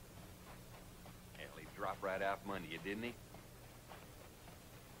 Hell, he dropped right out from under you, didn't he?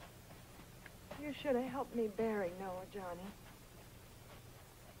 You should have helped me bury Noah, Johnny.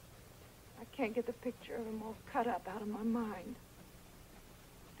 I can't get the picture of him all cut up out of my mind.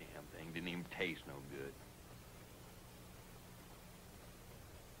 Damn thing didn't even taste no good.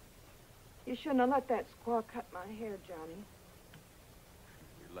 You shouldn't have let that squaw cut my hair, Johnny.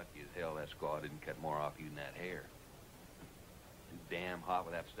 You're lucky as hell that squaw didn't cut more off you than that hair. Too damn hot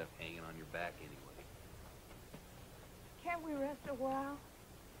with that stuff hanging on your back anyway. Can't we rest a while?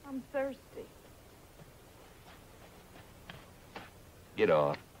 I'm thirsty. Get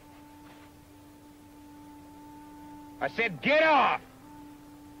off. I said get off!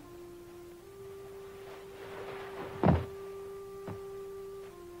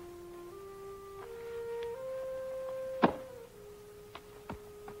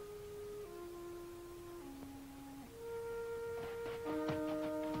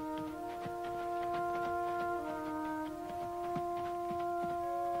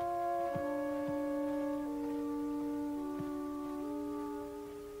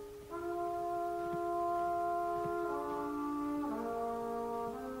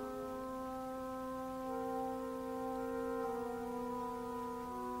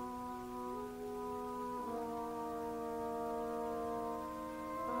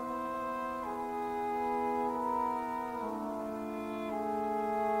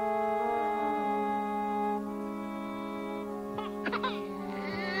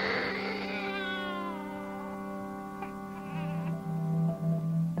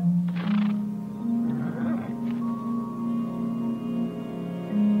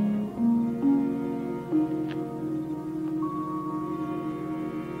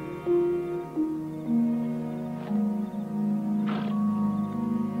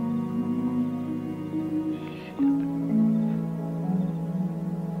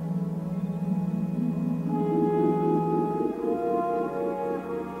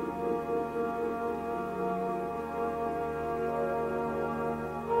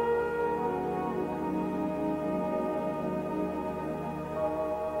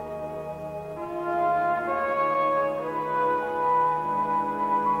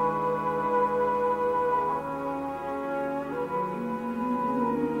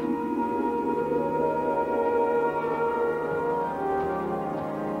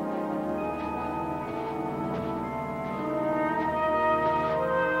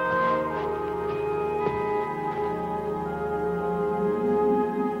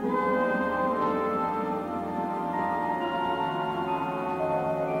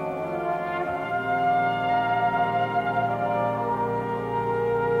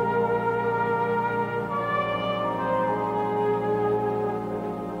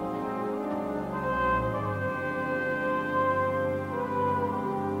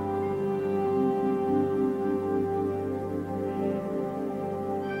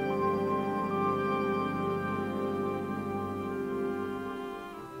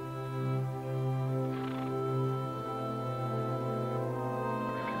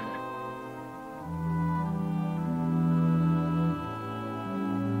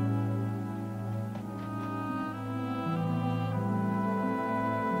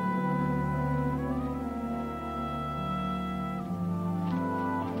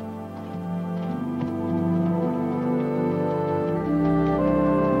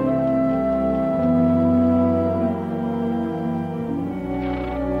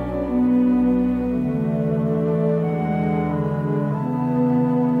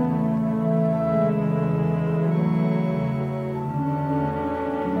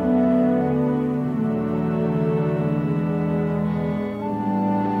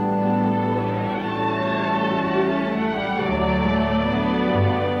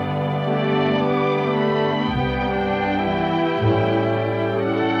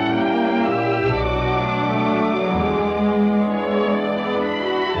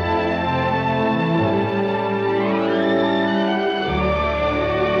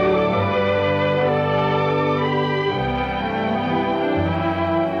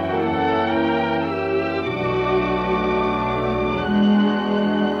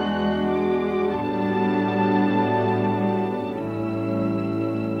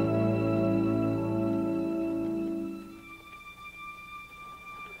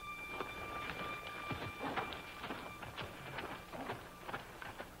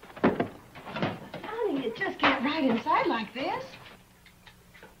 right inside like this.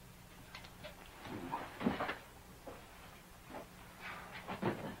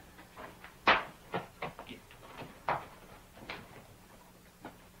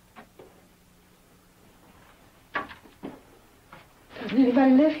 Doesn't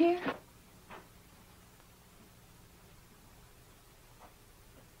anybody live here?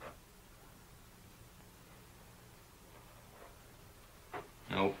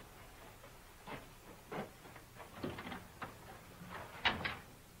 Nope.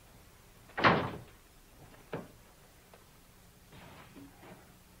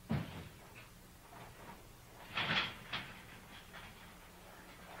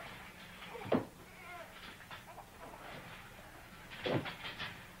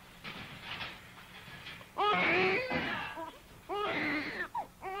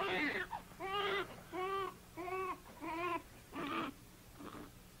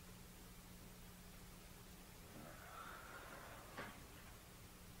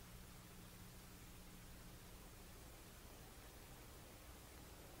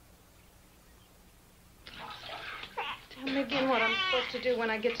 Tell me again what I'm supposed to do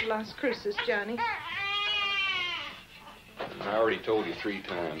when I get to Las Cruces, Johnny. I already told you 3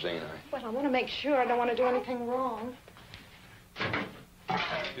 times, ain't I? Well, I want to make sure I don't want to do anything wrong.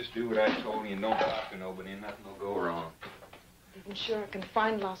 Just do what I told you and don't talk to nobody and nothing will go wrong. I'm even sure I can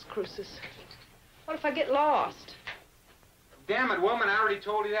find Las Cruces. What if I get lost? Damn it, woman, I already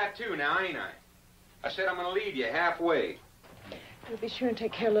told you that too now, ain't I? I said I'm gonna lead you halfway. You'll be sure and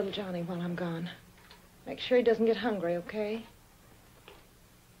take care of little Johnny while I'm gone. Make sure he doesn't get hungry, okay?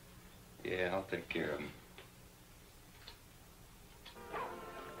 Yeah, I'll take care of him.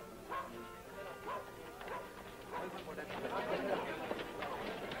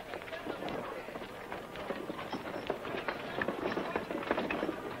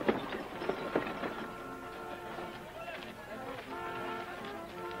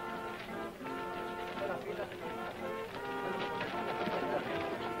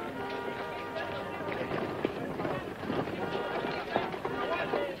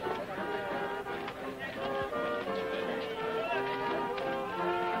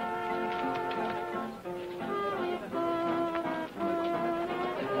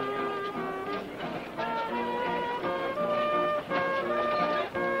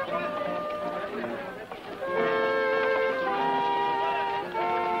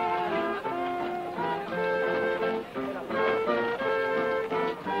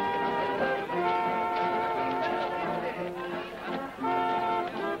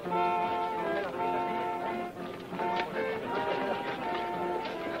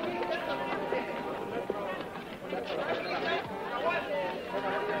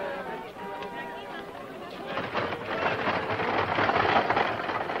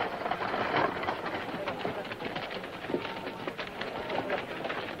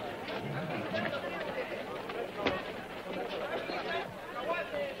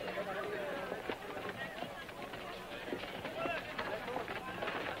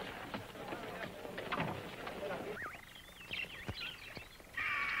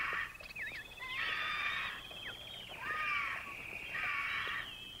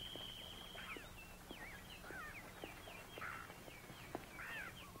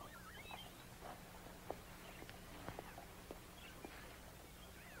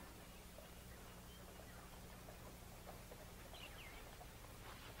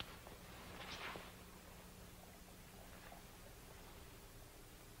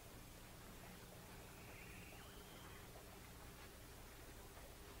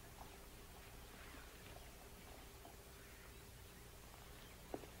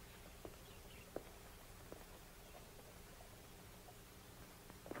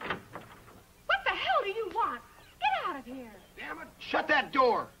 Here. Damn it! Shut that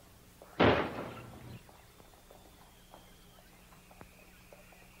door!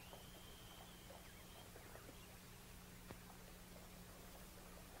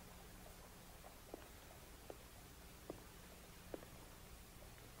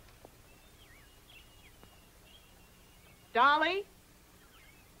 Dolly?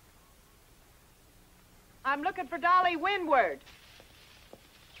 I'm looking for Dolly Windward.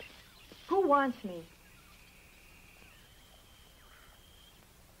 Who wants me?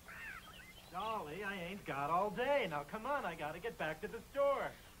 Dolly, I ain't got all day. Now, come on, I gotta get back to the store.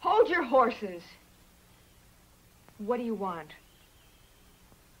 Hold your horses. What do you want?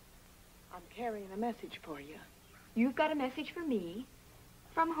 I'm carrying a message for you. You've got a message for me?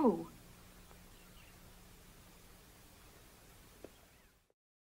 From who?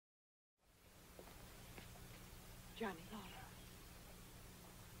 Johnny Lawler.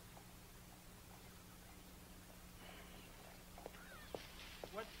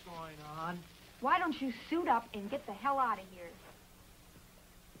 going on? Why don't you suit up and get the hell out of here?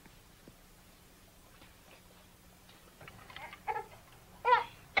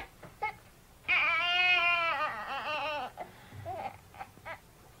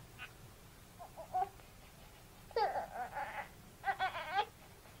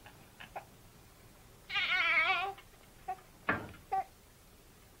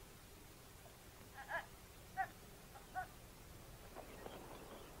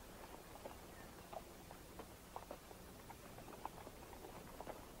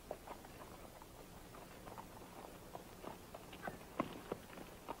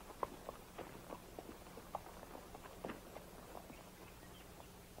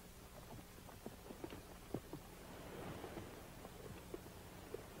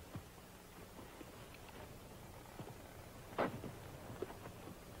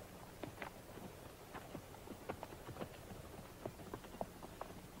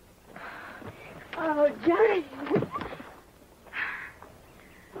 Oh, Johnny.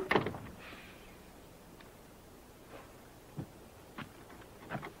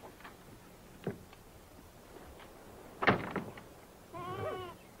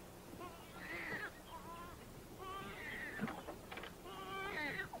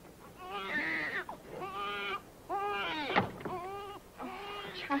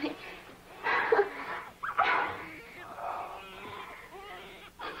 Johnny.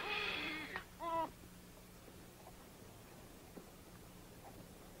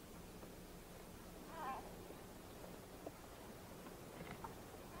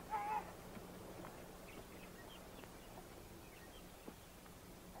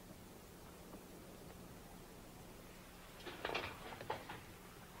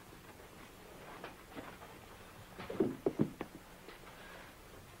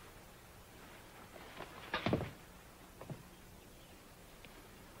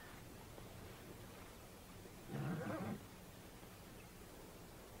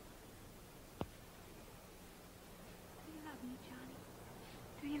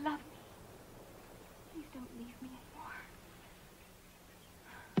 Do you love me? Please don't leave me anymore.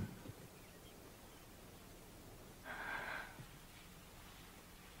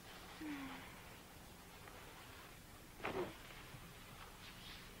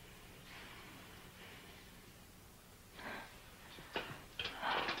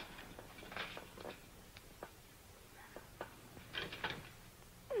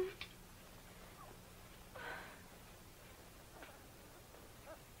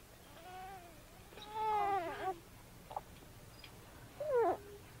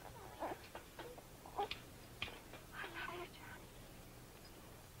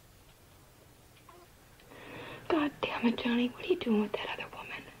 God damn it, Johnny. What are you doing with that other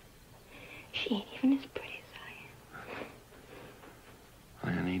woman? She ain't even as pretty as I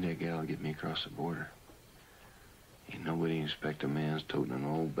am. I need that gal to get me across the border. Ain't nobody expect a man's toting an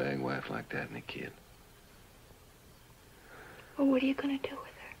old bag wife like that and a kid. Well, what are you going to do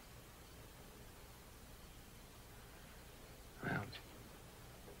with her? Well,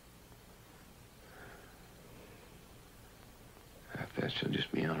 after that, she'll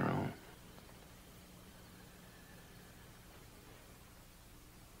just be on her own.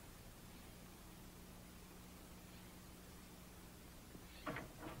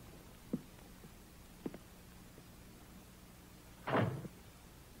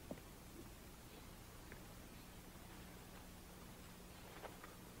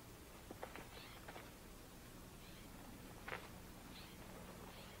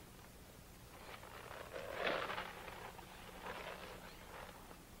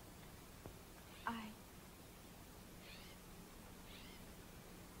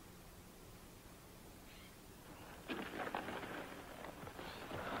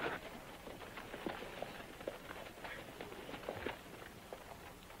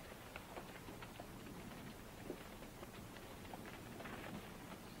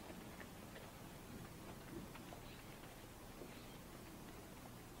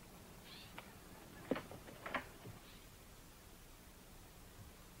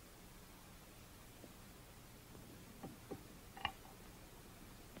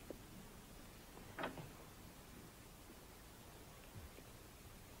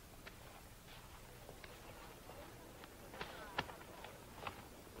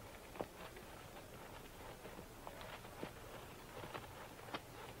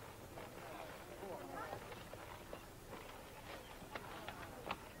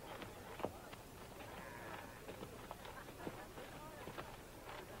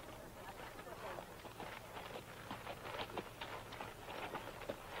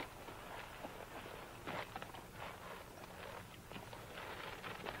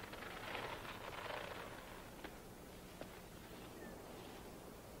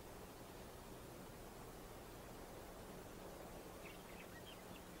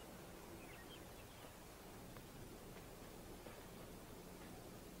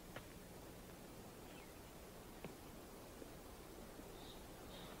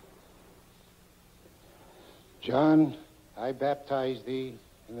 John, I baptize thee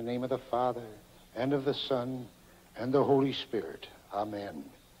in the name of the Father, and of the Son, and the Holy Spirit. Amen.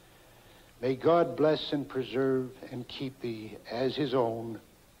 May God bless and preserve and keep thee as his own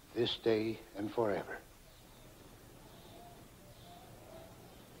this day and forever.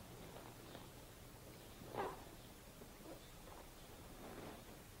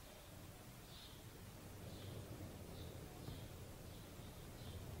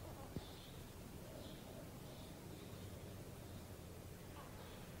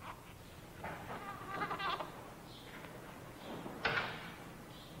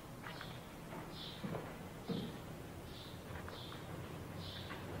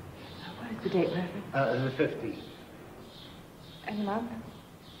 The date, Reverend? The 15th. And the month?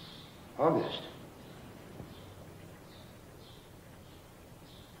 August.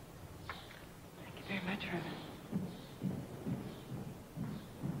 Thank you very much, Reverend.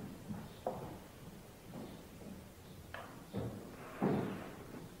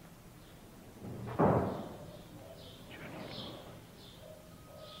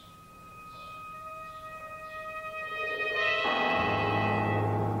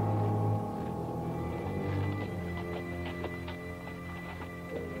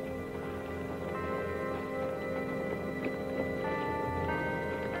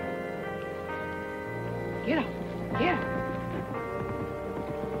 Get up. Get up.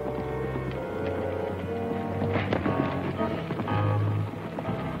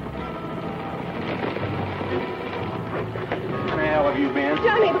 Where the hell have you been?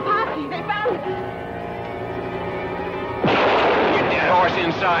 Johnny, the posse, they found us. Get that horse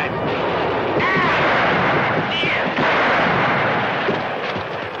inside.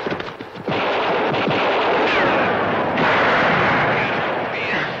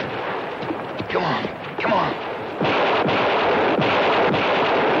 Come on. Come on.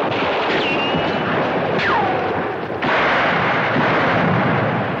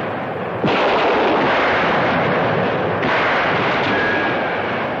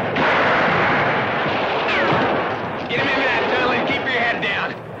 Get him into that tunnel and keep your head down.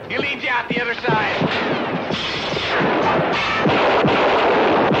 He'll lead you out the other side.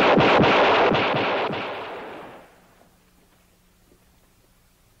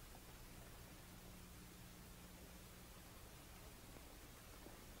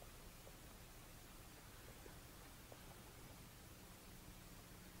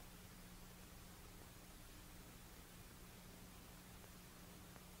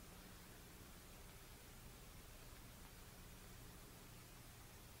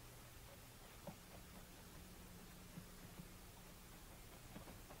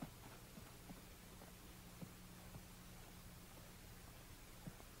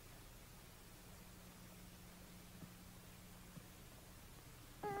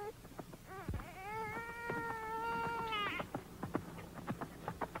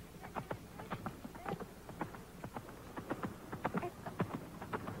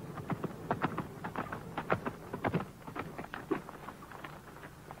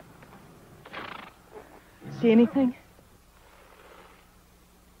 See anything?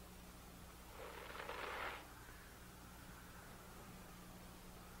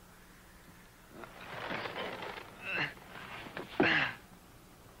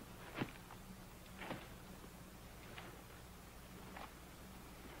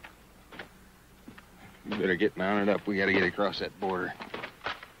 You better get mounted up. We gotta get across that border.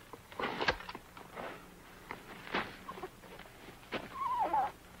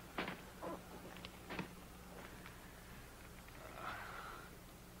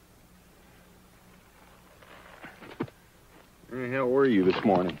 Where the hell were you this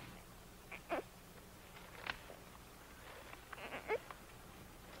morning?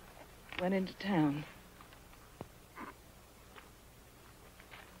 Went into town.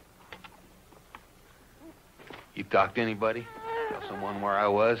 You talked to anybody? Tell someone where I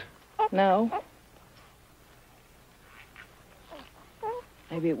was? No.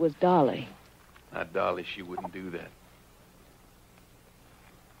 Maybe it was Dolly. Not Dolly, she wouldn't do that.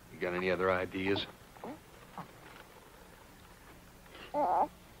 You got any other ideas?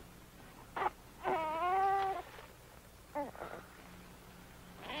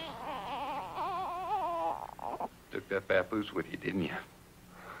 Took that papoose with you, didn't you?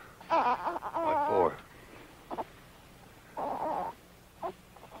 What for?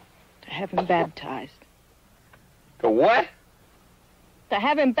 To have him baptized. To what? To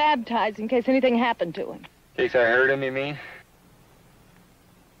have him baptized in case anything happened to him. In case I hurt him, you mean?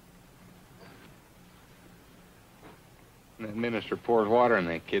 That minister pours water on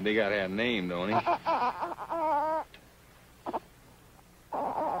that kid. They gotta have a name, don't he?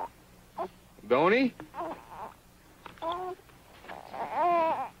 Don't he?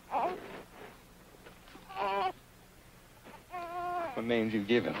 What names you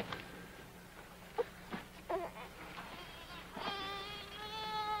give him?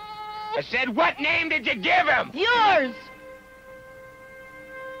 I said, what name did you give him? Yours!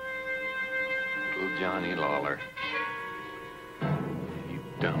 Little Johnny Lawler. You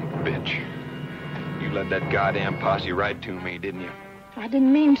dumb bitch. You let that goddamn posse write to me, didn't you? I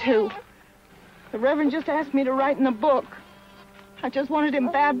didn't mean to. The Reverend just asked me to write in a book. I just wanted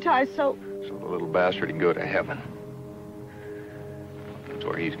him baptized so So the little bastard can go to heaven.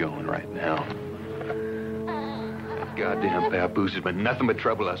 That's where he's going right now. That goddamn papoose has been nothing but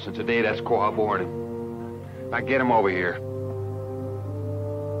trouble us since the day that squaw born him. Now get him over here.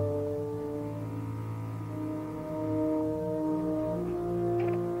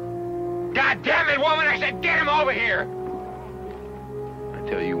 God damn it, woman! I said get him over here! I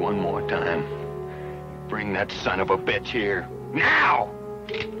tell you one more time. Bring that son of a bitch here. Now!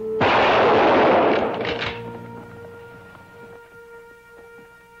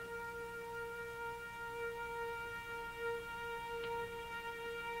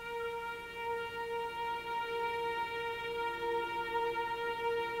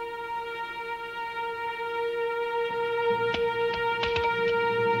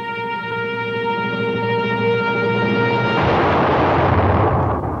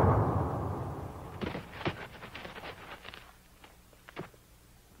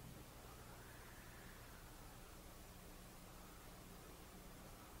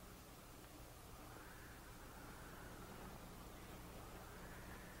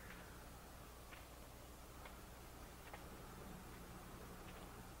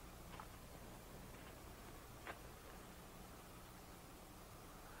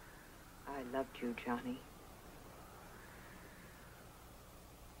 I loved you, Johnny.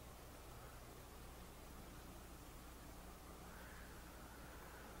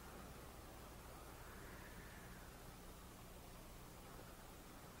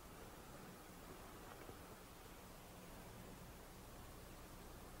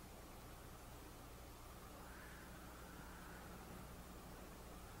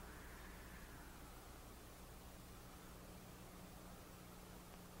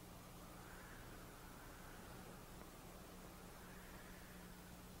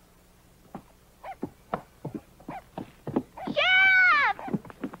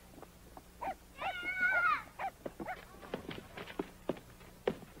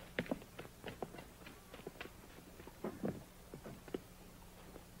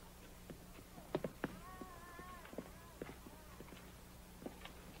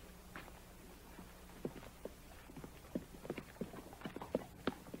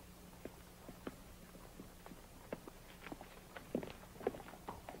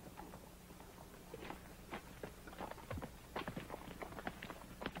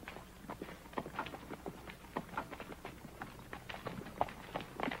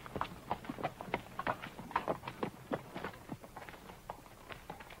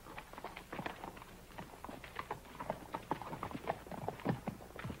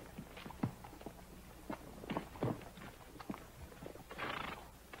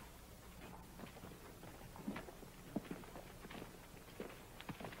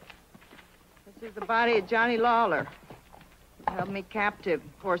 This is the body of Johnny Lawler. He held me captive,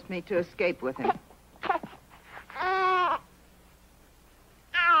 forced me to escape with him.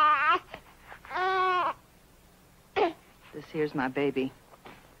 This here's my baby.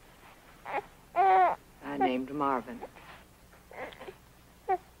 I named Marvin.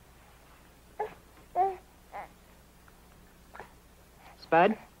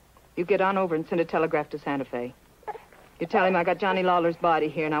 Spud, you get on over and send a telegraph to Santa Fe. You tell him I got Johnny Lawler's body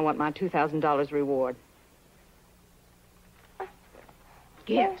here and I want my $2,000 reward.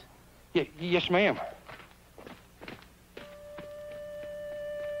 Get. Yes, ma'am.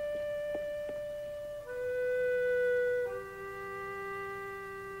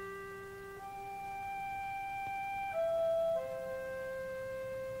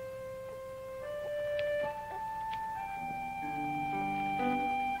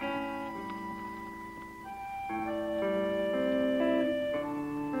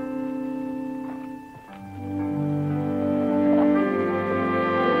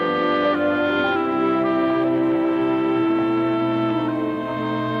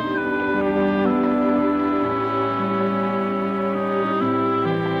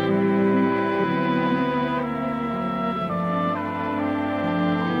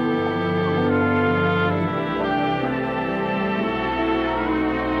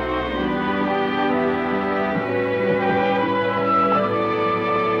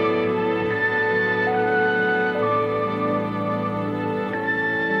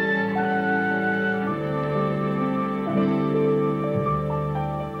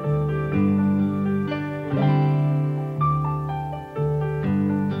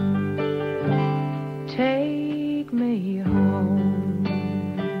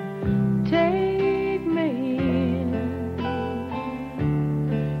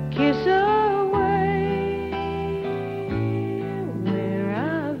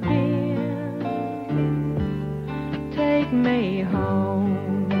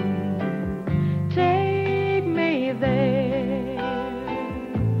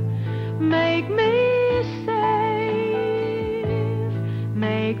 Make me safe,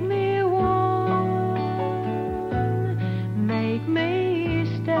 make me warm, make me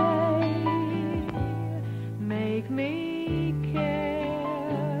stay, make me care,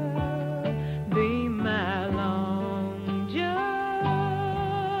 be my long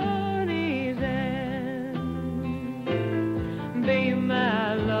journey's end, be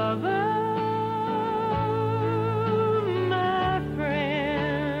my lover.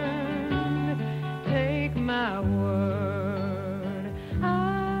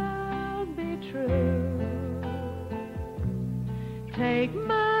 Take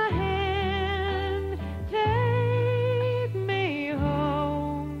my hand, take me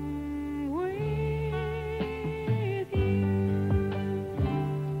home with you.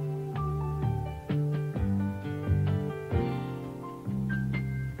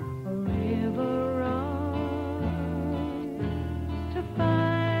 A river runs to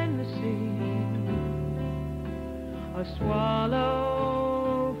find the sea. A swallow